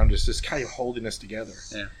are around us, just kind of holding us together.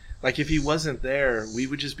 Like if he wasn't there, we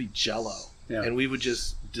would just be jello, and we would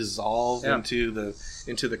just dissolve into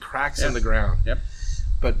the cracks in the ground.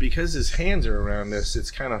 But because his hands are around us, it's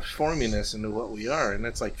kind of forming us into what we are, and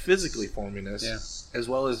that's like physically forming us as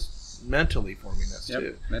well as mentally forming us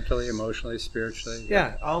too. Mentally, emotionally, spiritually.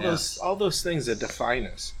 All those things that define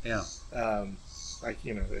us.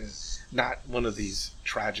 Not one of these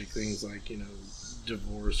tragic things like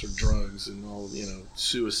divorce or drugs and all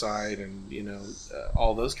suicide and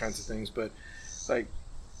all those kinds of things, but like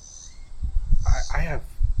I have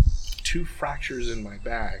 2 fractures in my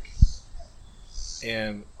back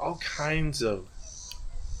and all kinds of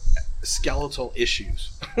skeletal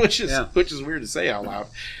issues, which is weird to say out loud.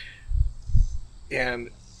 And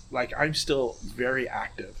like I'm still very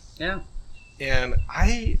active. And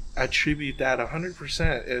I attribute that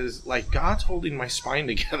 100% as like God's holding my spine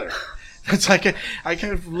together. It's like I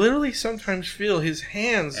kind of literally sometimes feel his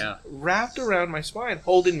hands wrapped around my spine,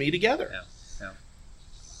 holding me together.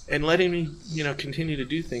 And letting me, continue to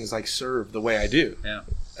do things like serve the way I do.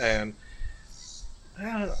 And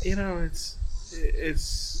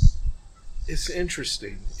it's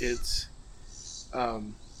interesting. It's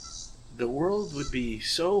the world would be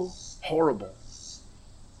so horrible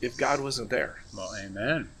if God wasn't there. Well,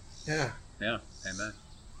 amen. Yeah. Yeah, amen.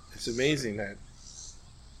 It's amazing that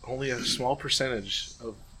only a small percentage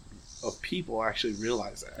of people actually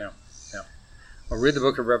realize that. Yeah, yeah. Well, read the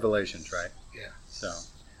book of Revelations, right? Yeah. So,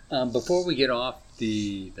 before we get off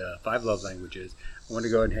the 5 love languages, I want to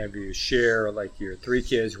go ahead and have you share, like, your 3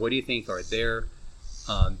 kids. What do you think are their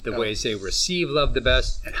the ways they receive love the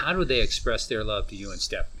best, and how do they express their love to you and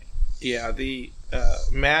Stephanie? Yeah, the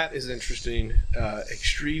Matt is interesting,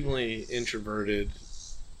 extremely introverted,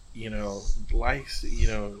 likes,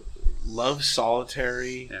 loves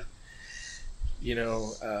solitary,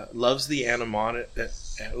 loves the anonymity,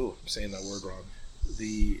 I'm saying that word wrong.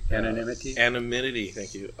 The anonymity,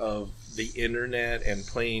 thank you, of the internet and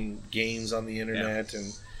playing games on the internet,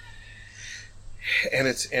 and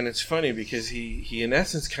it's funny because he in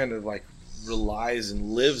essence kind of like relies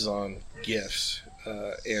and lives on gifts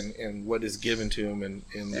and what is given to him, and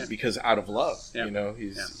because out of love,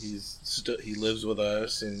 he lives with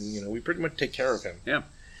us, and we pretty much take care of him. Yeah.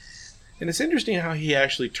 And it's interesting how he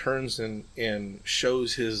actually turns and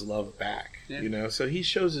shows his love back. Yeah. So he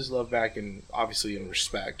shows his love back, and obviously in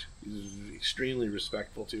respect. He's extremely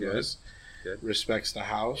respectful to us. Good. Respects the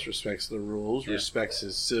house, respects the rules, respects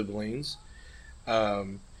his siblings.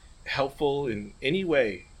 Helpful in any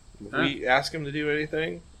way. If we ask him to do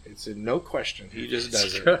anything, it's a no question. He just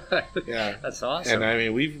does it. Yeah, that's awesome. And I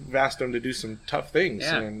mean, we've asked him to do some tough things,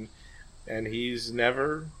 Yeah. and he's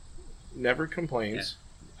never complains.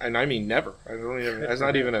 And I mean never. I don't even. That's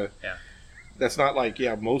not even a. Yeah. That's not like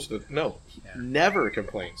most of. No, he never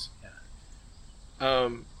complains. Yeah.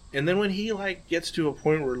 And then when he like gets to a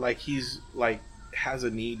point where like he's like has a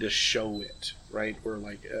need to show it, right? Or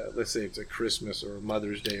like let's say it's a Christmas or a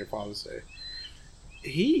Mother's Day or Father's Day.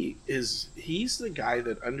 He's the guy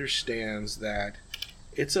that understands that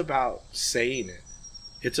it's about saying it.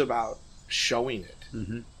 It's about showing it.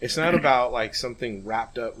 Mm-hmm. It's not about like something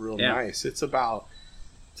wrapped up real nice. It's about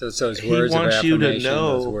so his words of affirmation,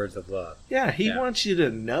 those words of love. Yeah, he wants you to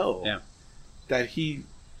know that he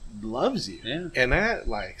loves you. Yeah. And that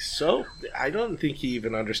I don't think he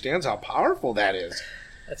even understands how powerful that is.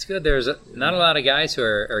 That's good. There's not a lot of guys who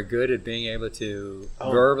are good at being able to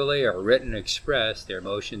verbally or written express their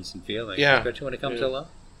emotions and feelings, especially when it comes to love.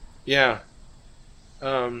 Yeah.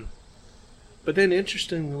 But then,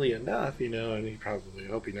 interestingly enough, and I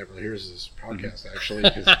hope he never hears this podcast, actually,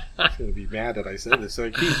 because he's going to be mad that I said this.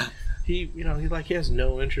 So he has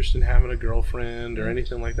no interest in having a girlfriend or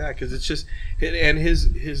anything like that, because it's just, and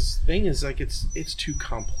his thing is like it's too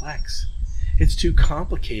complex. It's too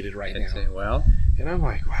complicated right now. And I'm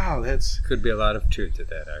like, wow, could be a lot of truth to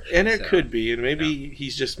that, actually. And it could be, and maybe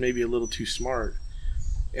he's just maybe a little too smart.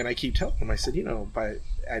 And I keep telling him, I said,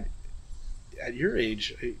 at your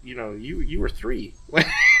age, you were 3 when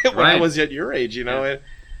I was at your age, and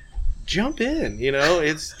jump in,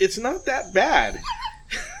 it's not that bad.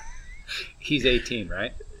 He's 18,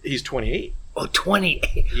 right? He's 28. Oh,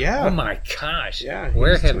 28. Yeah. Oh my gosh. Yeah.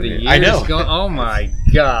 Where have 28. the I years know. gone? Oh my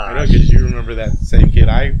gosh. I know, because you remember that same kid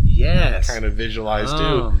I yes. kind of visualized too.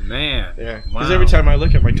 Oh man. Yeah. Because every time I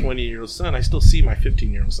look at my 20-year-old son, I still see my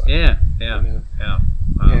 15-year-old son. Yeah. Yeah. Yeah.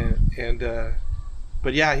 Wow.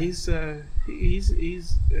 But yeah, he's I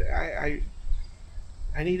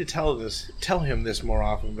need to tell him this more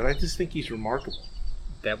often, but I just think he's remarkable.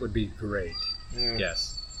 That would be great. Yeah.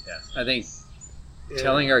 Yes. I think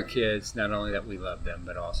telling our kids not only that we love them,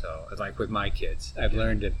 but also, like with my kids, I've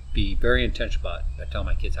learned to be very intentional about it. I tell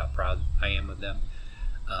my kids how proud I am of them.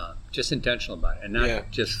 Just intentional about it, and not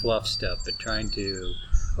just fluff stuff, but trying to,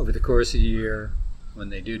 over the course of the year, when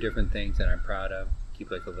they do different things that I'm proud of, keep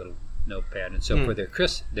like a little notepad. And so for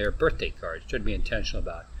their birthday cards, try to be intentional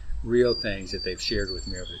about real things that they've shared with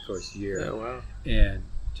me over the course of the year. Oh, wow. And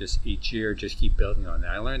just each year, just keep building on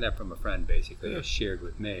that. I learned that from a friend, basically, who shared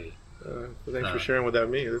with me. Well, thanks for sharing with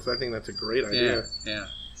me. I think that's a great idea. Yeah.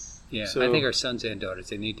 So, I think our sons and daughters,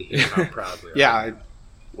 they need to hear how proud we are. Yeah.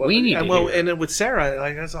 We need to hear. And then with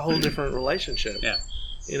Sarah, that's a whole different relationship. Yeah.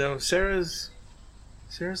 Sarah's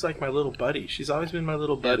like my little buddy. She's always been my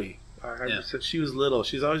little buddy. Since she was little,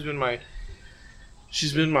 she's always been my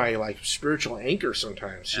like spiritual anchor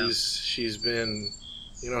sometimes. She's been,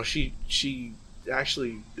 she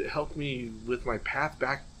actually helped me with my path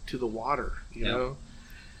back to the water, you know.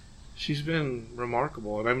 She's been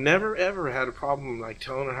remarkable, and I've never ever had a problem like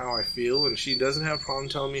telling her how I feel, and she doesn't have a problem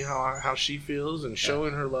telling me how she feels and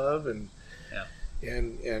showing her love, and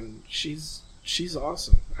she's she's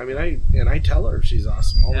awesome. I mean, I tell her she's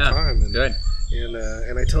awesome all the time. And, good.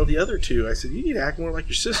 And I tell the other two, I said, you need to act more like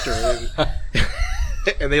your sister. And,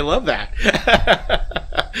 and they love that.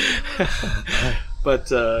 But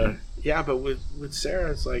with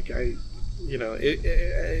Sarah, it's like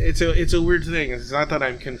it's a weird thing. It's not that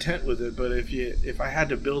I'm content with it, but if I had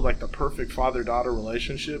to build like the perfect father-daughter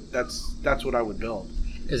relationship, that's what I would build.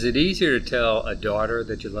 Is it easier to tell a daughter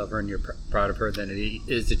that you love her and you're proud of her than it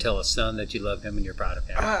is to tell a son that you love him and you're proud of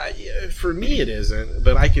him? For me, it isn't,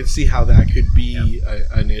 but I can see how that could be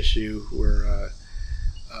an issue where,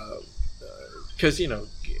 because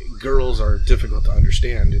girls are difficult to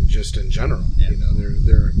understand in general. Yeah.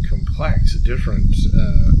 They're complex, different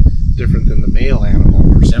than the male animal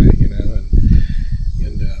per se.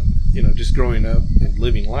 And just growing up and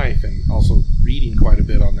living life, and also reading quite a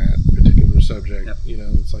bit on that particular subject. Yep.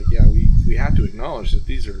 It's like we have to acknowledge that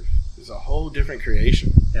it's a whole different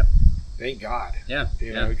creation. Yep. Thank God. Yeah.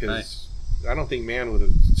 Because I don't think man would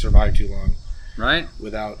have survived too long. Right.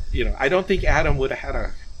 Without I don't think Adam would have had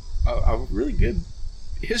a really good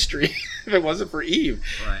history if it wasn't for Eve.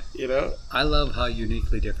 Right. I love how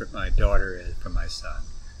uniquely different my daughter is from my son.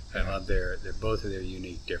 I love their both of their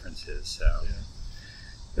unique differences. So. Yeah.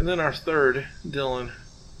 And then our third, Dylan,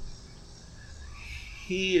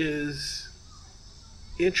 he is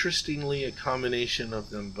interestingly a combination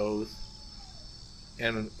of them both,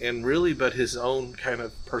 and really, but his own kind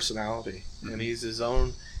of personality, mm-hmm. and he's his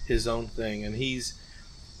own thing, and he's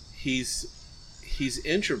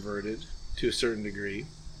introverted to a certain degree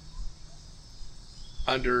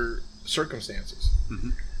under circumstances,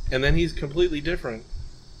 mm-hmm. and then he's completely different.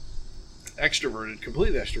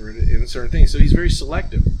 Completely extroverted in certain things. So he's very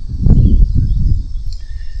selective,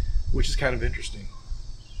 which is kind of interesting.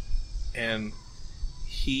 And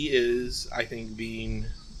he is, I think, being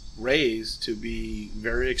raised to be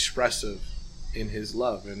very expressive in his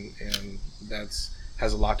love, and that's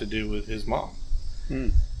has a lot to do with his mom.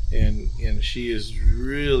 Mm. And she is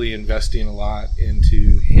really investing a lot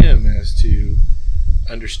into him as to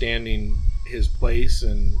understanding his place,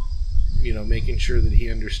 and making sure that he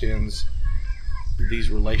understands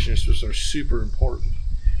these relationships are super important.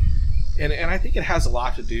 And I think it has a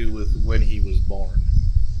lot to do with when he was born.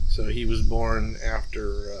 So he was born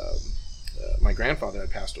after my grandfather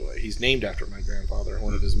had passed away. He's named after my grandfather.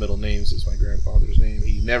 One of his middle names is my grandfather's name.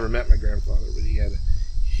 He never met my grandfather, but he had a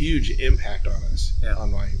huge impact on us,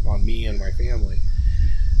 on me and my family.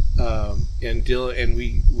 And Dylan, and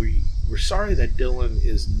we're sorry that Dylan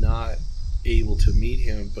is not able to meet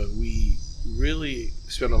him, but we really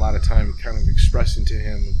spent a lot of time kind of expressing to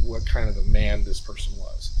him what kind of a man this person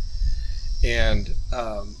was. And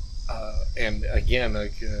again,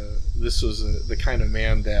 this was the kind of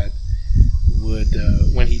man that would,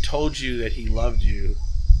 when he told you that he loved you,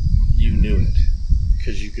 you knew it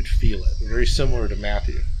because you could feel it. Very similar to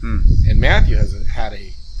Matthew. Mm. And Matthew had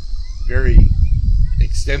a very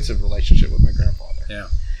extensive relationship with my grandfather. Yeah.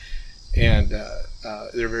 And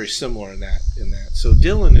they're very similar in that. So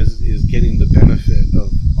Dylan is getting the benefit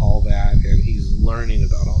of all that, and he's learning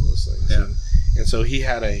about all those things. Yeah. And so he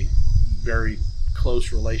had a very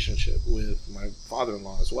close relationship with my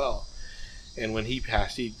father-in-law as well. And when he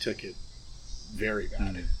passed, he took it very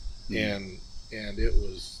bad. Mm. And it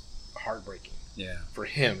was heartbreaking. Yeah. For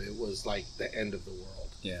him, it was like the end of the world.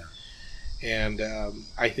 Yeah. And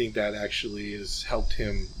I think that actually has helped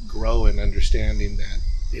him grow in understanding that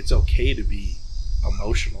it's okay to be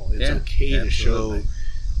emotional. It's okay to show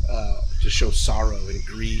sorrow and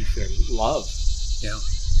grief and love. Yeah.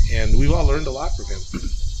 And we've all learned a lot from him.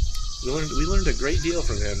 We learned a great deal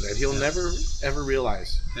from him that he'll never ever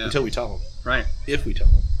realize until we tell him. Right. If we tell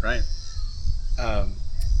him. Right.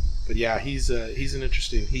 But yeah, he's an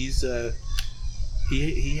interesting. He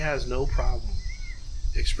has no problem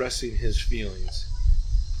expressing his feelings.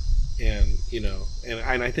 And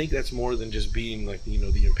and I think that's more than just being like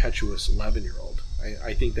the impetuous 11-year-old.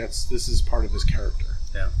 I think this is part of his character.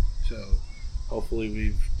 Yeah. So hopefully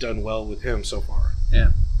we've done well with him so far.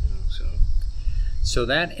 Yeah. So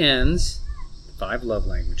that ends 5 love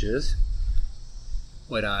languages.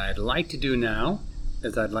 What I'd like to do now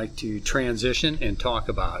is I'd like to transition and talk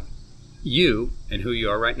about you and who you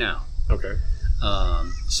are right now. Okay.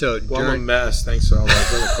 I'm a mess. Thanks for all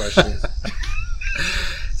those other questions.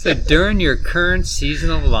 So during your current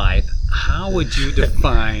season of life, how would you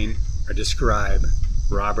define or describe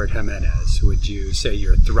Robert Jimenez? Would you say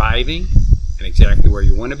you're thriving and exactly where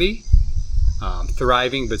you want to be?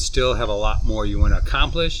 Thriving but still have a lot more you want to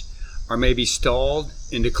accomplish? Or maybe stalled,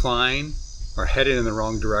 in decline, or headed in the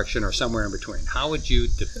wrong direction, or somewhere in between? How would you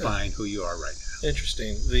define who you are right now?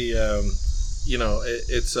 Interesting.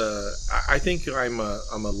 I think I'm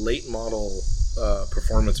a late model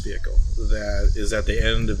performance vehicle that is at the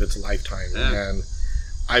end of its lifetime, and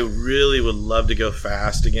I really would love to go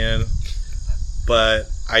fast again, but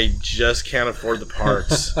I just can't afford the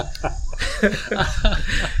parts.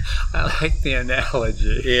 I like the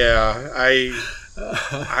analogy. Yeah,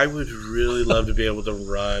 I would really love to be able to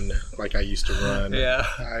run like I used to run. Yeah,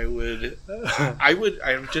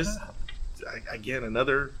 again,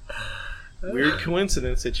 another weird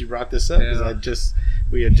coincidence that you brought this up, because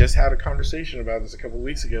we had just had a conversation about this a couple of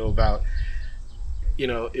weeks ago about,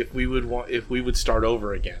 if we would start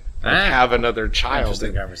over again, have another child.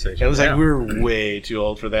 Interesting conversation. It was like, we're way too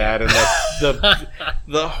old for that, and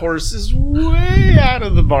the horse is way out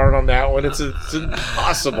of the barn on that one. It's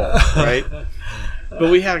impossible, right? But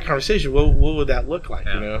we had a conversation. What would that look like?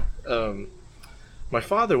 My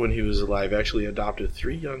father, when he was alive, actually adopted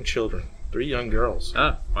 3 young girls.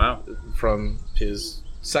 Oh, wow! From his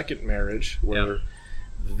second marriage, where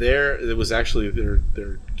it was actually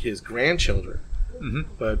his grandchildren. Mm-hmm.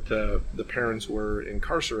 But the parents were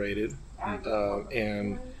incarcerated,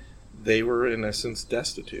 and they were in essence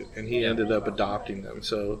destitute, and he ended up adopting them.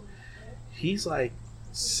 So he's like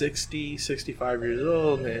 60, 65 years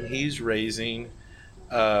old, and he's raising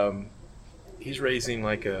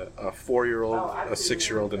like a 4-year-old, a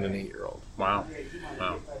 6-year-old, and an 8-year-old. Wow.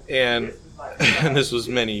 And this was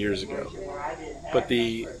many years ago. But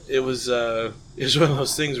it was one of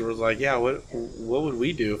those things where it was like, what would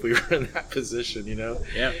we do if we were in that position,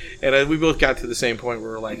 Yeah. And we both got to the same point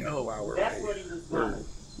where we're like, oh wow,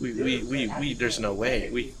 we there's no way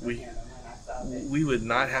we would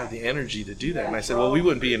not have the energy to do that. And I said, well, we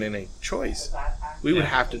wouldn't be in any choice. We would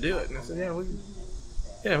have to do it. And I said, we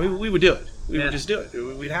would do it. We would just do it.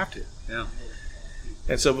 We'd have to. Yeah.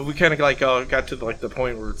 And so, but we kind of got to the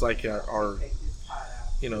point where it's like our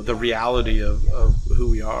the reality of who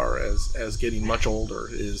we are as getting much older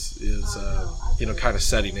is kind of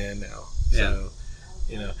setting in now. So,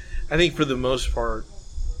 I think for the most part,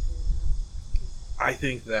 I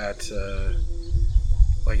think that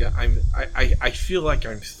I feel like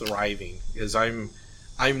I'm thriving, because I'm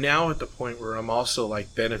now at the point where I'm also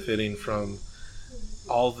like benefiting from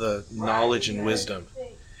all the knowledge and wisdom.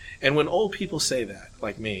 And when old people say that,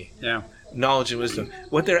 like me, knowledge and wisdom,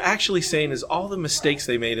 what they're actually saying is all the mistakes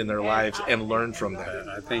they made in their lives and learn from them.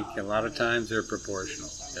 I think a lot of times they're proportional.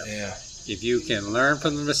 Yeah. If you can learn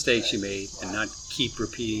from the mistakes you made and not keep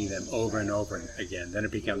repeating them over and over again, then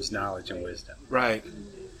it becomes knowledge and wisdom. Right.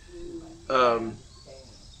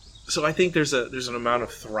 So I think there's an amount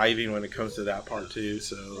of thriving when it comes to that part too.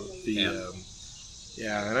 So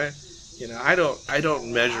and I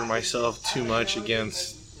don't measure myself too much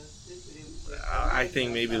against. I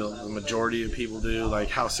think maybe the majority of people do, like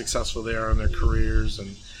how successful they are in their careers,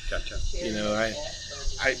 and Gotcha.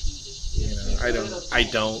 I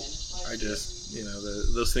don't. I just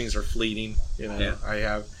those things are fleeting.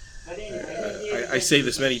 I say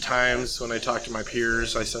this many times when I talk to my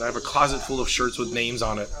peers. I said I have a closet full of shirts with names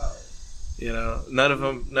on it. None of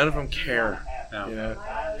them care. No.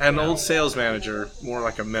 I had an old sales manager, more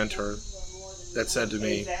like a mentor, that said to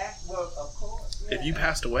me, if you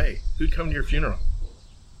passed away, who'd come to your funeral?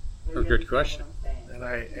 Oh, good question.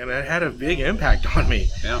 And it had a big impact on me.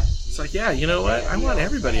 Yeah. It's like, you know what? I want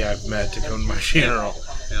everybody I've met to come to my funeral.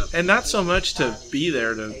 Yeah. And not so much to be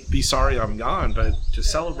there to be sorry I'm gone, but to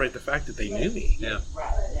celebrate the fact that they knew me. Yeah.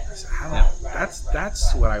 I said,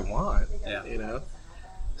 that's what I want. Yeah.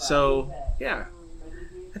 So, I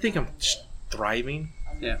think I'm thriving.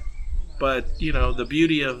 Yeah. But, the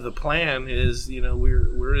beauty of the plan is,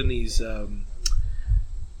 we're in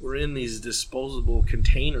these disposable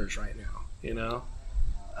containers right now,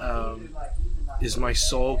 is my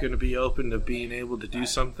soul going to be open to being able to do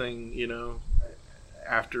something,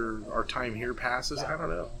 after our time here passes? I don't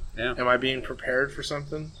know. Yeah. Am I being prepared for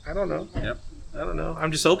something? I don't know. Yep. I don't know.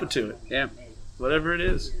 I'm just open to it. Yeah. Whatever it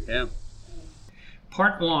is. Yeah.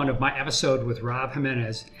 Part 1 of my episode with Rob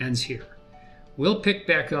Jimenez ends here. We'll pick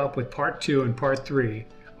back up with Part 2 and Part 3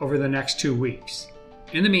 over the next 2 weeks.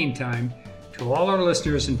 In the meantime, to all our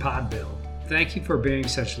listeners in Podville, thank you for being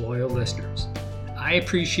such loyal listeners. I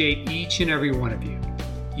appreciate each and every one of you.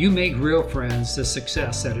 You make Real Friends the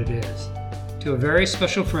success that it is. To a very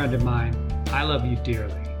special friend of mine, I love you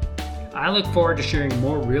dearly. I look forward to sharing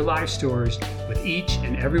more real-life stories with each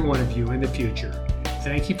and every one of you in the future.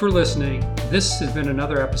 Thank you for listening. This has been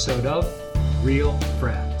another episode of Real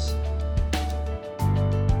Friends.